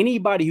 And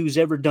anybody who's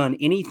ever done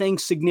anything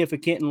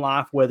significant in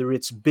life, whether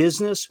it's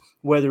business,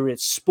 whether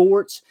it's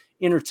sports,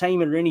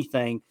 entertainment, or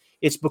anything,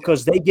 it's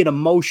because they get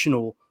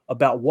emotional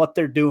about what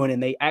they're doing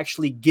and they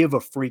actually give a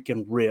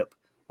freaking rip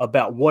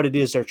about what it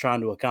is they're trying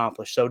to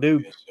accomplish. So,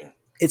 dude,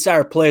 it's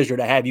our pleasure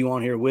to have you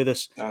on here with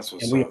us.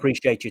 And we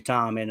appreciate your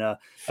time. And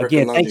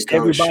again, thanks to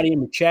everybody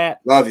in the chat.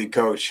 Love you,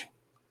 Coach.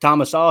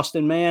 Thomas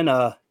Austin,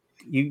 man.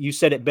 You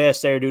said it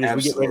best there, dude. As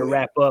we get ready to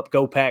wrap up,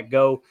 go Pack,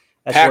 go.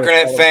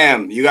 Packernet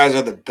fam, you guys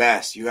are the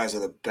best. You guys are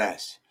the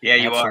best. Yeah,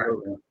 you are.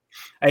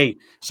 Hey,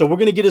 so we're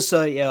gonna get us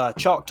a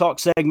Chalk Talk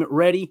segment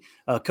ready.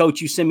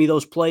 Coach, you send me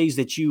those plays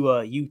that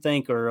you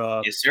think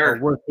are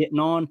worth hitting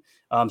on.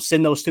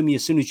 Send those to me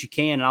as soon as you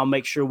can, and I'll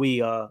make sure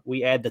we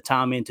add the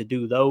time in to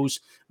do those.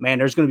 Man,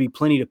 there's going to be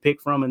plenty to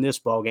pick from in this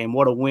ball game.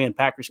 What a win!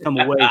 Packers come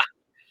away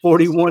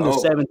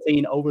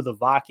 41-17 over the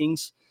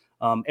Vikings.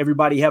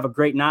 Everybody have a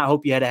great night.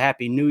 Hope you had a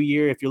happy new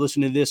year. If you're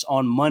listening to this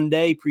on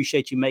Monday,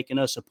 appreciate you making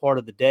us a part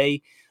of the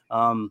day.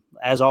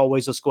 As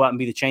always, let's go out and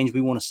be the change we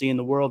want to see in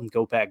the world, and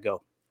go Pack,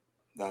 go.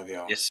 Love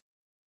y'all. Yes.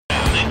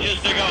 Inches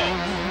to go.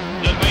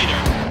 The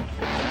Vader.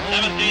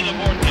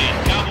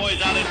 17-14.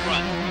 Cowboys out in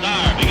front.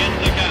 Star begins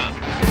the count.